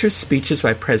and features speeches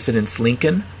by Presidents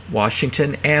Lincoln,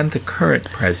 Washington, and the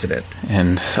current president.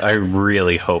 And I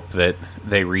really hope that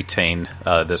they retain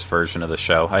this version of the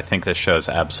show. I think this show is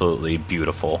absolutely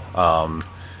beautiful.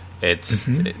 It's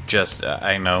just,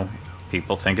 I know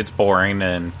people think it's boring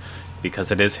and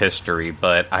because it is history,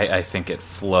 but I think it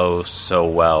flows so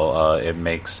well. It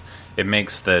makes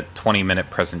the 20-minute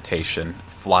presentation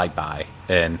fly by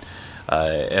and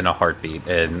in a heartbeat.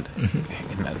 And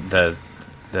the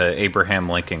Abraham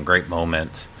Lincoln Great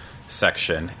Moment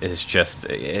section is just,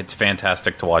 it's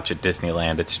fantastic to watch at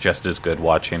Disneyland. It's just as good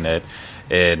watching it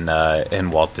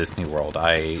in Walt Disney World.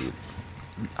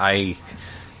 I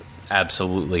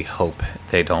absolutely hope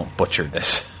they don't butcher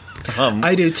this.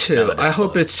 I do too. I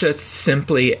hope it's just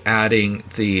simply adding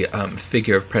the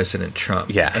figure of President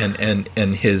Trump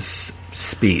and his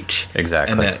speech.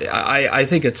 Exactly. And I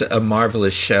think it's a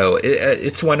marvelous show.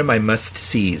 It's one of my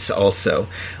must-sees also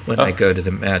when I go to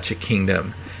the Magic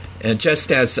Kingdom. And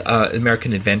just as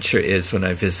American Adventure is when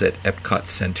I visit Epcot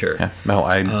Center. Yeah. No,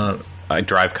 I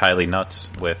drive Kylie nuts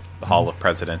with Hall of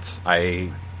Presidents. I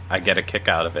get a kick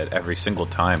out of it every single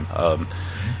time.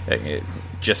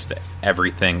 Just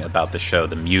everything about the show,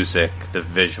 the music, the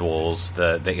visuals,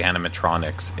 the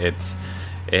animatronics.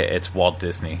 It's Walt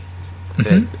Disney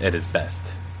at is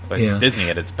best. It's Disney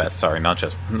at its best. Sorry, not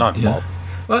Walt.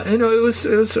 Well, it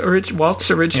was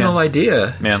Walt's original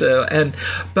idea. Yeah. So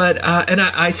but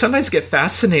I sometimes get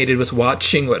fascinated with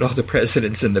watching what all the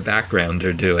presidents in the background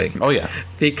are doing. Oh yeah,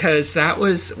 because that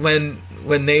was when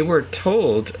they were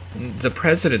told the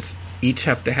presidents each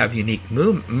have to have unique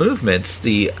movements.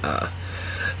 The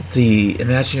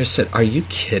Imagineers said, "Are you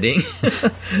kidding?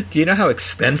 Do you know how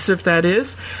expensive that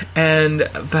is?"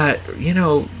 But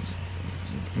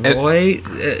Roy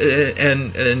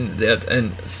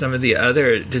and some of the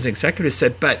other Disney executives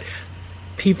said, but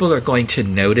people are going to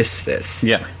notice this.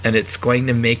 Yeah. And it's going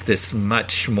to make this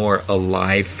much more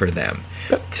alive for them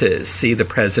to see the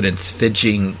presidents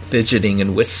fidgeting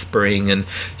and whispering and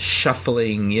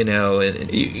shuffling, and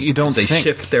you don't they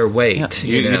shift their weight.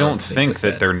 Yeah, you don't think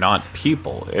that they're not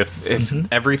people. If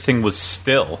everything was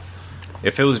still,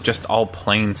 if it was just all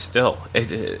plain still,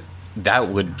 that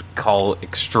would call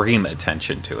extreme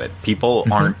attention to it. People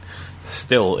aren't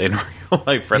still in real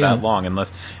life for that long,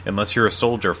 unless you're a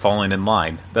soldier falling in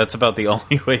line. That's about the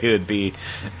only way it would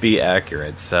be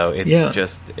accurate. So it's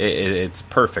just it's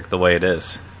perfect the way it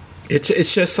is.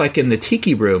 It's just like in the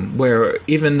Tiki Room, where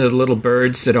even the little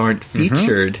birds that aren't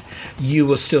featured, you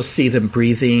will still see them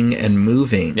breathing and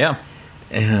moving. Yeah,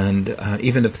 and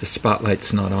even if the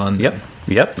spotlight's not on them.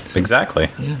 Yep, exactly.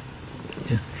 Yeah.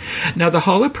 Now, the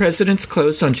Hall of Presidents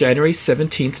closed on January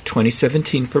 17th,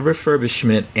 2017 for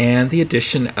refurbishment and the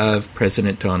addition of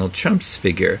President Donald Trump's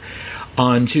figure.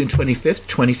 On June 25th,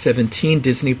 2017,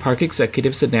 Disney Park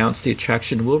executives announced the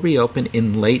attraction will reopen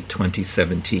in late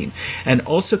 2017 and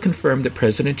also confirmed that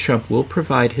President Trump will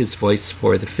provide his voice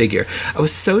for the figure. I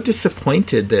was so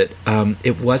disappointed that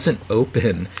it wasn't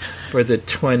open for the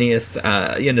 20th,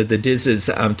 the Diz's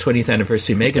 20th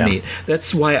anniversary mega meet.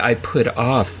 That's why I put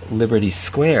off Liberty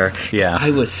Square. Yeah.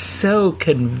 I was so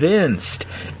convinced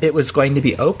it was going to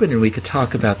be open and we could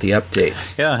talk about the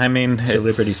updates. Yeah, I mean, to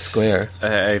Liberty Square.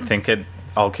 I think it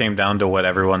all came down to what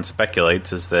everyone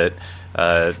speculates is that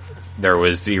there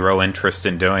was zero interest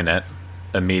in doing it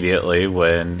immediately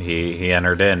when he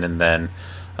entered in, and then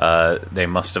they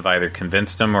must have either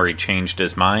convinced him or he changed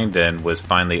his mind and was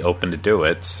finally open to do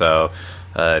it. So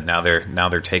now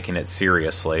they're taking it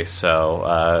seriously.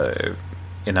 So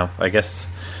I guess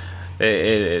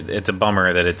it's a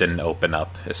bummer that it didn't open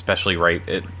up, especially right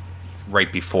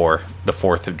before the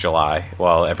 4th of July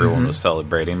while everyone was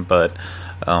celebrating. But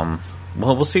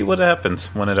we'll see what happens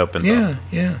when it opens up.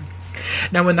 Yeah.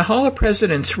 Now, when the Hall of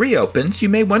Presidents reopens, you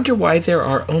may wonder why there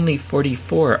are only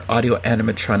 44 audio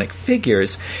animatronic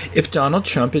figures if Donald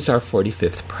Trump is our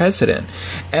 45th president.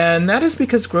 And that is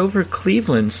because Grover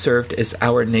Cleveland served as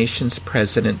our nation's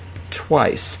president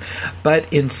twice, but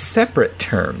in separate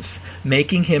terms,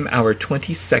 making him our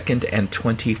 22nd and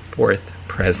 24th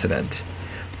president.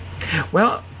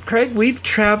 Well, Craig, we've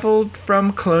traveled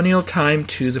from colonial time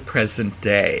to the present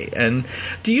day. And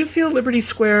do you feel Liberty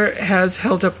Square has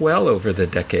held up well over the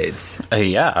decades?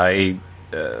 Yeah, I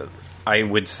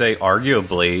would say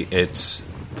arguably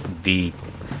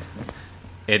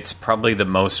it's probably the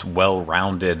most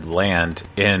well-rounded land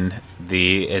in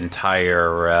the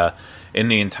entire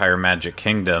Magic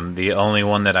Kingdom. The only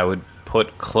one that I would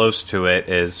put close to it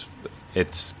is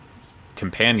its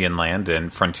companion land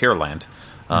and Frontierland.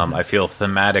 I feel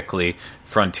thematically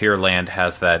Frontierland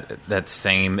has that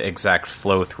same exact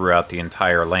flow throughout the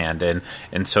entire land,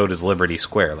 and so does Liberty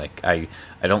Square. Like I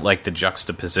don't like the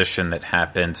juxtaposition that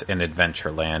happens in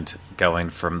Adventureland, going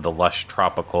from the lush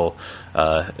tropical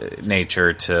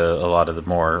nature to a lot of the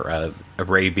more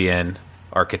Arabian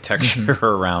architecture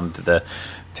around the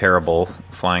terrible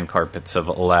flying carpets of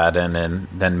Aladdin, and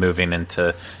then moving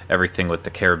into everything with the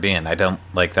Caribbean. I don't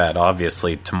like that.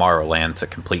 Obviously, Tomorrowland's a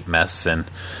complete mess, and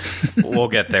we'll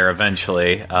get there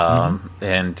eventually.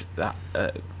 And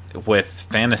with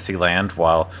Fantasyland,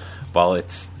 while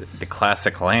it's the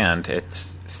classic land,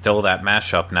 it's still that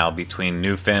mashup now between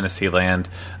New Fantasyland,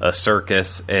 a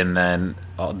circus, and then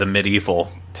the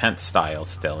medieval tent style.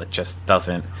 Still, it just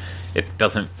doesn't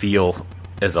feel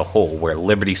as a whole, where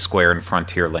Liberty Square and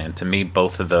Frontierland, to me,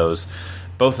 both of those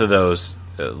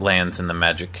lands in the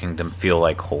Magic Kingdom feel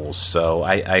like wholes. So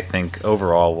I think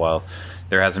overall, while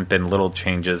there hasn't been little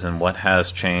changes in what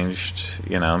has changed,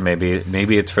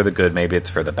 maybe it's for the good, maybe it's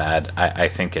for the bad. I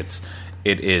think it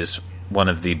is one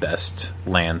of the best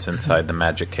lands inside the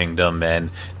Magic Kingdom, and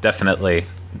definitely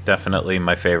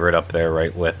my favorite up there,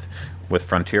 right with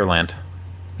Frontierland.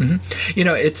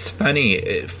 It's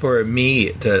funny, for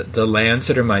me, the lands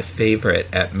that are my favorite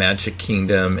at Magic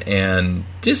Kingdom and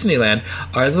Disneyland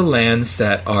are the lands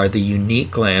that are the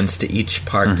unique lands to each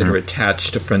park that are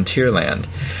attached to Frontierland.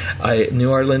 New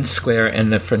Orleans Square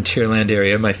and the Frontierland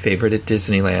area, my favorite at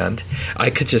Disneyland. I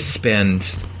could just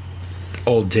spend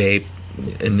all day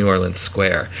in New Orleans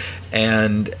Square.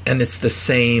 And it's the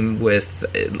same with,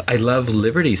 I love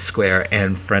Liberty Square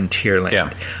and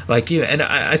Frontierland, like you. And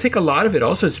I think a lot of it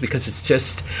also is because it's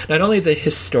just not only the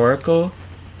historical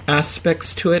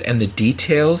aspects to it and the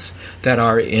details that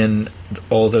are in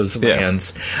all those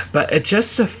lands, but it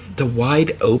just the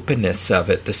wide openness of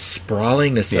it, the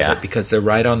sprawlingness of it, because they're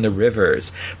right on the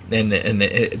rivers, and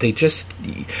they just,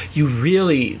 you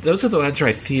really, those are the lands where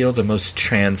I feel the most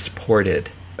transported.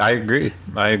 I agree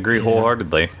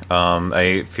wholeheartedly.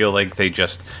 I feel like they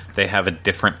have a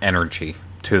different energy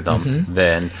to them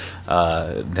than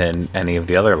any of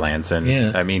the other lands.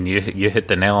 And I mean, you hit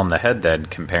the nail on the head then,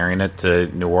 comparing it to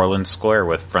New Orleans Square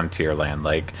with Frontierland.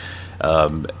 Like,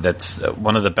 that's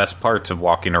one of the best parts of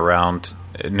walking around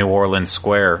New Orleans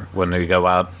Square when we go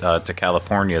out to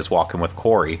California, is walking with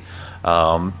Corey,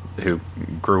 who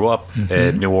grew up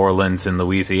in New Orleans in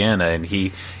Louisiana, and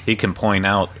he can point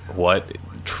out what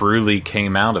truly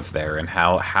came out of there and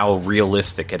how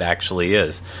realistic it actually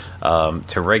is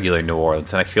to regular New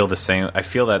Orleans. And I feel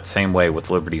that same way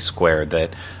with Liberty Square,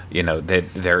 that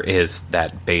that there is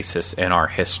that basis in our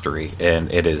history,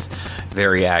 and it is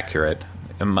very accurate,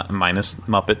 minus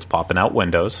Muppets popping out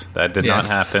windows. That did not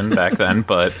happen back then,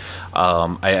 but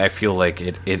I feel like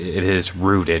it is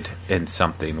rooted in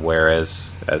something,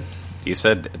 whereas, as you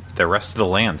said, the rest of the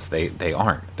lands, they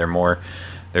aren't.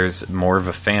 There's more of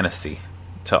a fantasy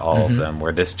to all of them,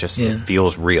 where this just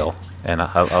feels real, and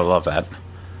I love that.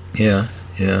 Yeah,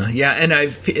 and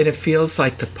it feels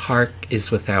like the park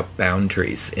is without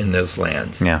boundaries in those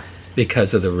lands. Yeah,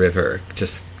 because of the river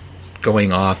just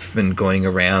going off and going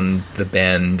around the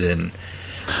bend, and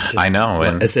I know,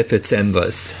 and as if it's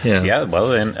endless. Yeah.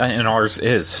 Well, and ours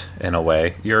is, in a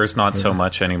way. Yours not so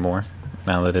much anymore,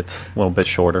 now that it's a little bit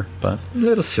shorter, but a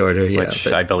little shorter. Yeah, which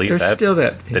I believe that still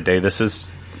the day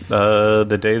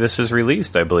this is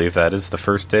released, I believe that is the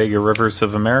first day your Rivers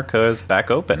of America is back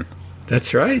open.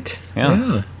 That's right.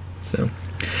 Yeah. So,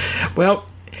 well,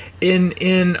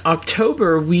 in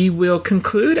October, we will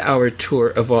conclude our tour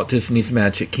of Walt Disney's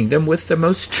Magic Kingdom with the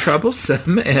most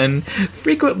troublesome and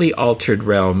frequently altered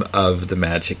realm of the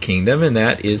Magic Kingdom, and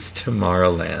that is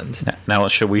Tomorrowland. Now,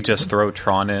 should we just throw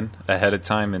Tron in ahead of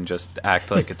time and just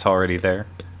act like it's already there?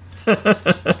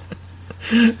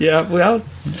 Yeah, well,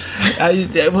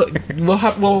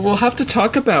 we'll have to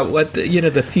talk about what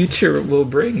the future will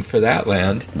bring for that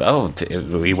land. Oh,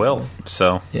 we will.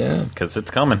 So yeah, because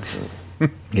it's coming.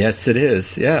 Yes, it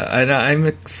is. Yeah, and I'm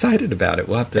excited about it.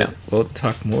 We'll have to. Yeah. We'll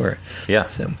talk more. Yeah.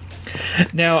 So.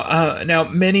 Now,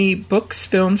 many books,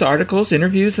 films, articles,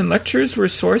 interviews, and lectures were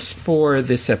sourced for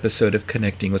this episode of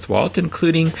Connecting with Walt,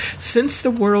 including Since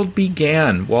the World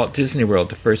Began, Walt Disney World,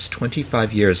 The First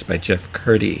 25 Years by Jeff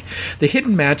Curdy, The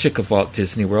Hidden Magic of Walt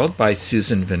Disney World by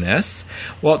Susan Van Ness,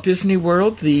 Walt Disney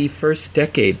World, The First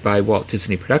Decade by Walt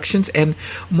Disney Productions, and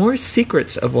More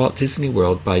Secrets of Walt Disney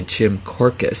World by Jim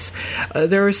Korkis.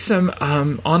 There are some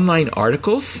online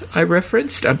articles I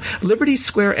referenced. Liberty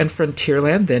Square and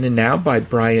Frontierland, Then and Now by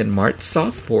Brian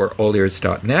Martzoff for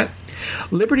Olliers.net.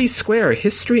 Liberty Square,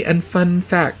 History and Fun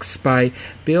Facts by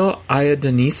Bill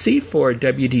Iadonisi for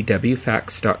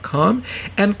WDWFacts.com,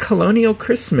 and Colonial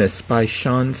Christmas by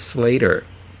Sean Slater.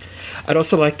 I'd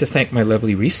also like to thank my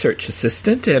lovely research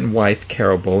assistant and wife,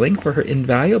 Carol Bowling, for her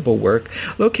invaluable work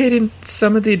locating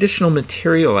some of the additional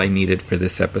material I needed for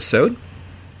this episode.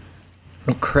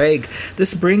 Well, Craig,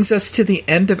 this brings us to the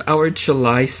end of our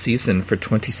July season for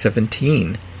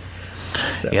 2017.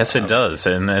 So, yes, it does,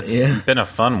 and it's been a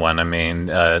fun one. I mean,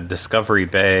 Discovery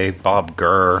Bay, Bob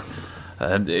Gurr,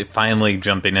 finally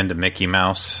jumping into Mickey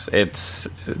Mouse. This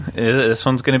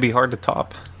one's going to be hard to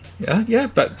top. Yeah,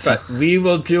 but we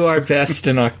will do our best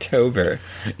in October.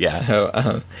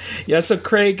 Yeah. So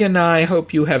Craig and I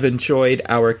hope you have enjoyed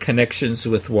our connections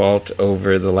with Walt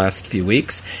over the last few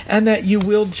weeks, and that you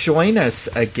will join us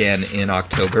again in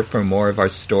October for more of our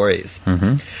stories.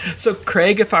 Mm-hmm. So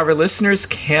Craig, if our listeners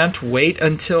can't wait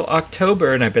until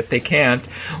October, and I bet they can't,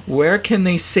 where can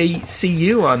they see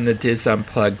you on the Diz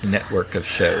Unplugged network of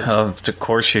shows? Of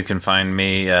course, you can find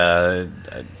me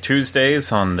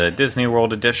Tuesdays on the Disney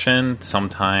World edition,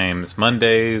 sometimes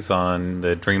Mondays on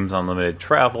the Dreams Unlimited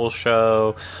Travel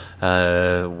show,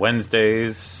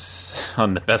 Wednesdays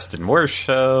on the Best and Worst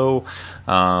show,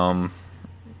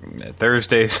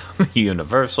 Thursdays on the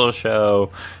Universal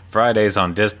show, Fridays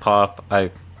on Dispop.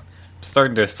 I'm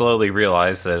starting to slowly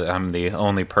realize that I'm the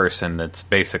only person that's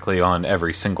basically on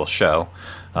every single show,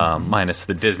 minus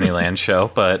the Disneyland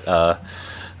show, but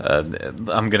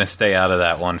I'm going to stay out of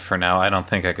that one for now. I don't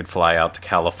think I could fly out to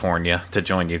California to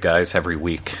join you guys every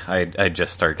week. I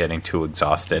just start getting too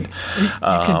exhausted. You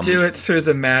can do it through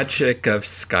the magic of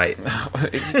Skype.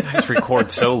 You guys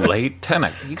record so late.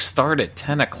 You start at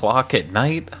 10 o'clock at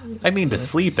night? I mean to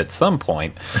sleep at some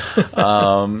point.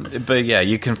 But yeah,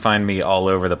 you can find me all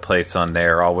over the place on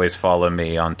there. Always follow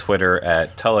me on Twitter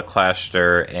at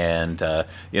Teleclaster, and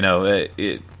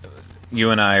you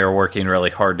and I are working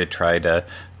really hard to try to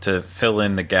fill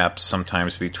in the gaps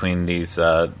sometimes between these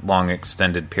long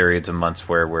extended periods of months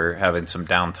where we're having some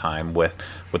downtime with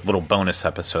little bonus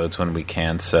episodes when we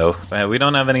can. So we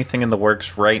don't have anything in the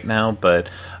works right now, but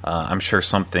I'm sure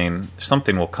something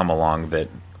will come along that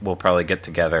we'll probably get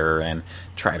together and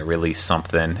try to release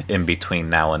something in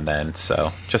between now and then.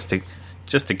 So just to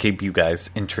keep you guys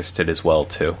interested as well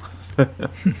too.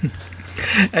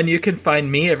 And you can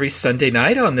find me every Sunday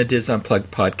night on the Diz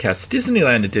Unplugged podcast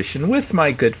Disneyland edition with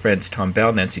my good friends Tom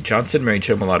Bell, Nancy Johnson, Mary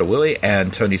Jo Mulatto-Willie,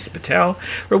 and Tony Spatel,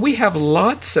 where we have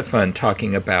lots of fun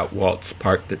talking about Walt's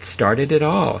park that started it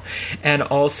all, and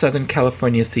all Southern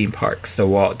California theme parks, the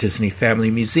Walt Disney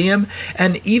Family Museum,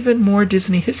 and even more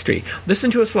Disney history. Listen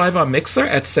to us live on Mixlr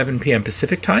at 7 p.m.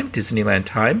 Pacific Time, Disneyland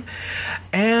time.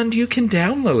 And you can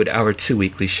download our 2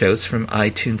 weekly shows from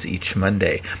iTunes each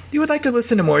Monday. If you would like to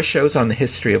listen to more shows on the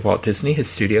history of Walt Disney, his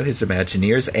studio, his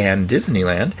Imagineers, and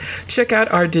Disneyland, check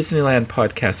out our Disneyland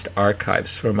podcast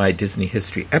archives for my Disney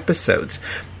history episodes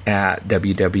at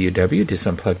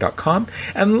www.disunplug.com,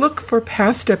 and look for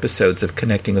past episodes of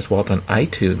Connecting with Walt on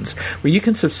iTunes, where you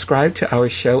can subscribe to our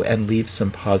show and leave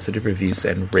some positive reviews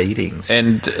and ratings.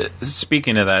 And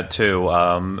speaking of that too,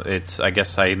 I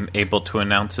guess I'm able to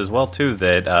announce as well too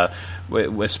that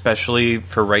especially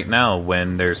for right now,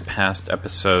 when there's past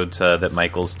episodes that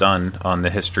Michael's done on the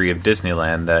history of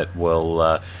Disneyland that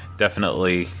will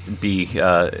definitely be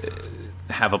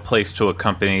have a place to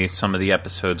accompany some of the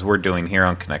episodes we're doing here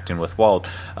on Connecting with Walt.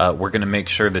 We're going to make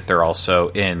sure that they're also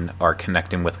in our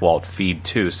Connecting with Walt feed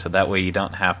too, so that way you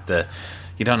don't have to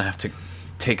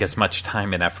take as much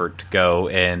time and effort to go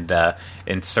and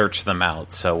search them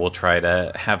out. So we'll try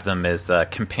to have them as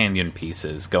companion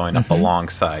pieces going up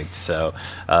alongside. So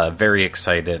very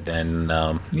excited,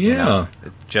 and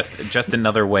just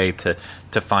another way to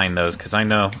find those, because I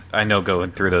know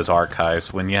going through those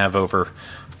archives, when you have over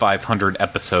 500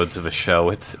 episodes of a show,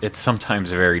 it's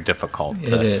sometimes very difficult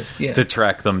to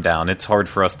track them down. It's hard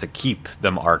for us to keep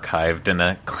them archived in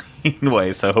a clean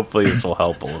way, so hopefully this will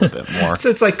help a little bit more.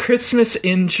 So it's like Christmas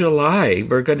in July.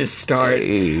 We're going to start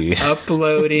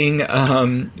uploading.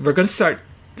 We're going to start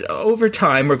over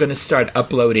time. We're going to start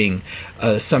uploading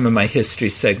some of my history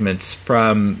segments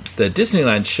from the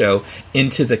Disneyland show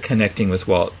into the Connecting with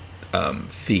Walt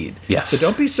feed. Yes. So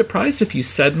don't be surprised if you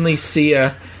suddenly see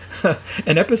an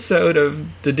episode of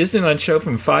the Disneyland show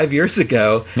from 5 years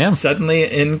ago suddenly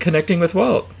in Connecting with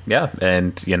Walt. Yeah,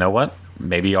 and you know what?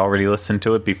 Maybe you already listened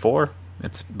to it before.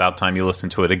 It's about time you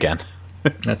listen to it again.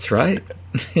 That's right.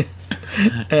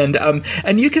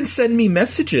 And you can send me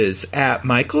messages at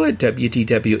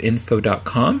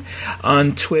michael@wdwinfo.com.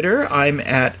 On Twitter, I'm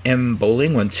at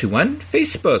mbowling121.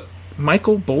 Facebook,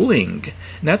 Michael Bowling.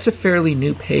 And that's a fairly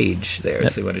new page there,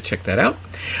 so you want to check that out.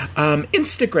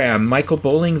 Instagram, Michael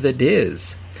Bowling the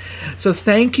Diz. So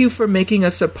thank you for making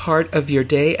us a part of your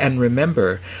day, and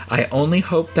remember, I only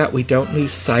hope that we don't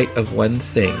lose sight of one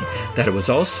thing, that it was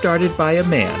all started by a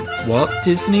man, Walt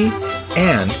Disney,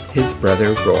 and his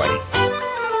brother Roy.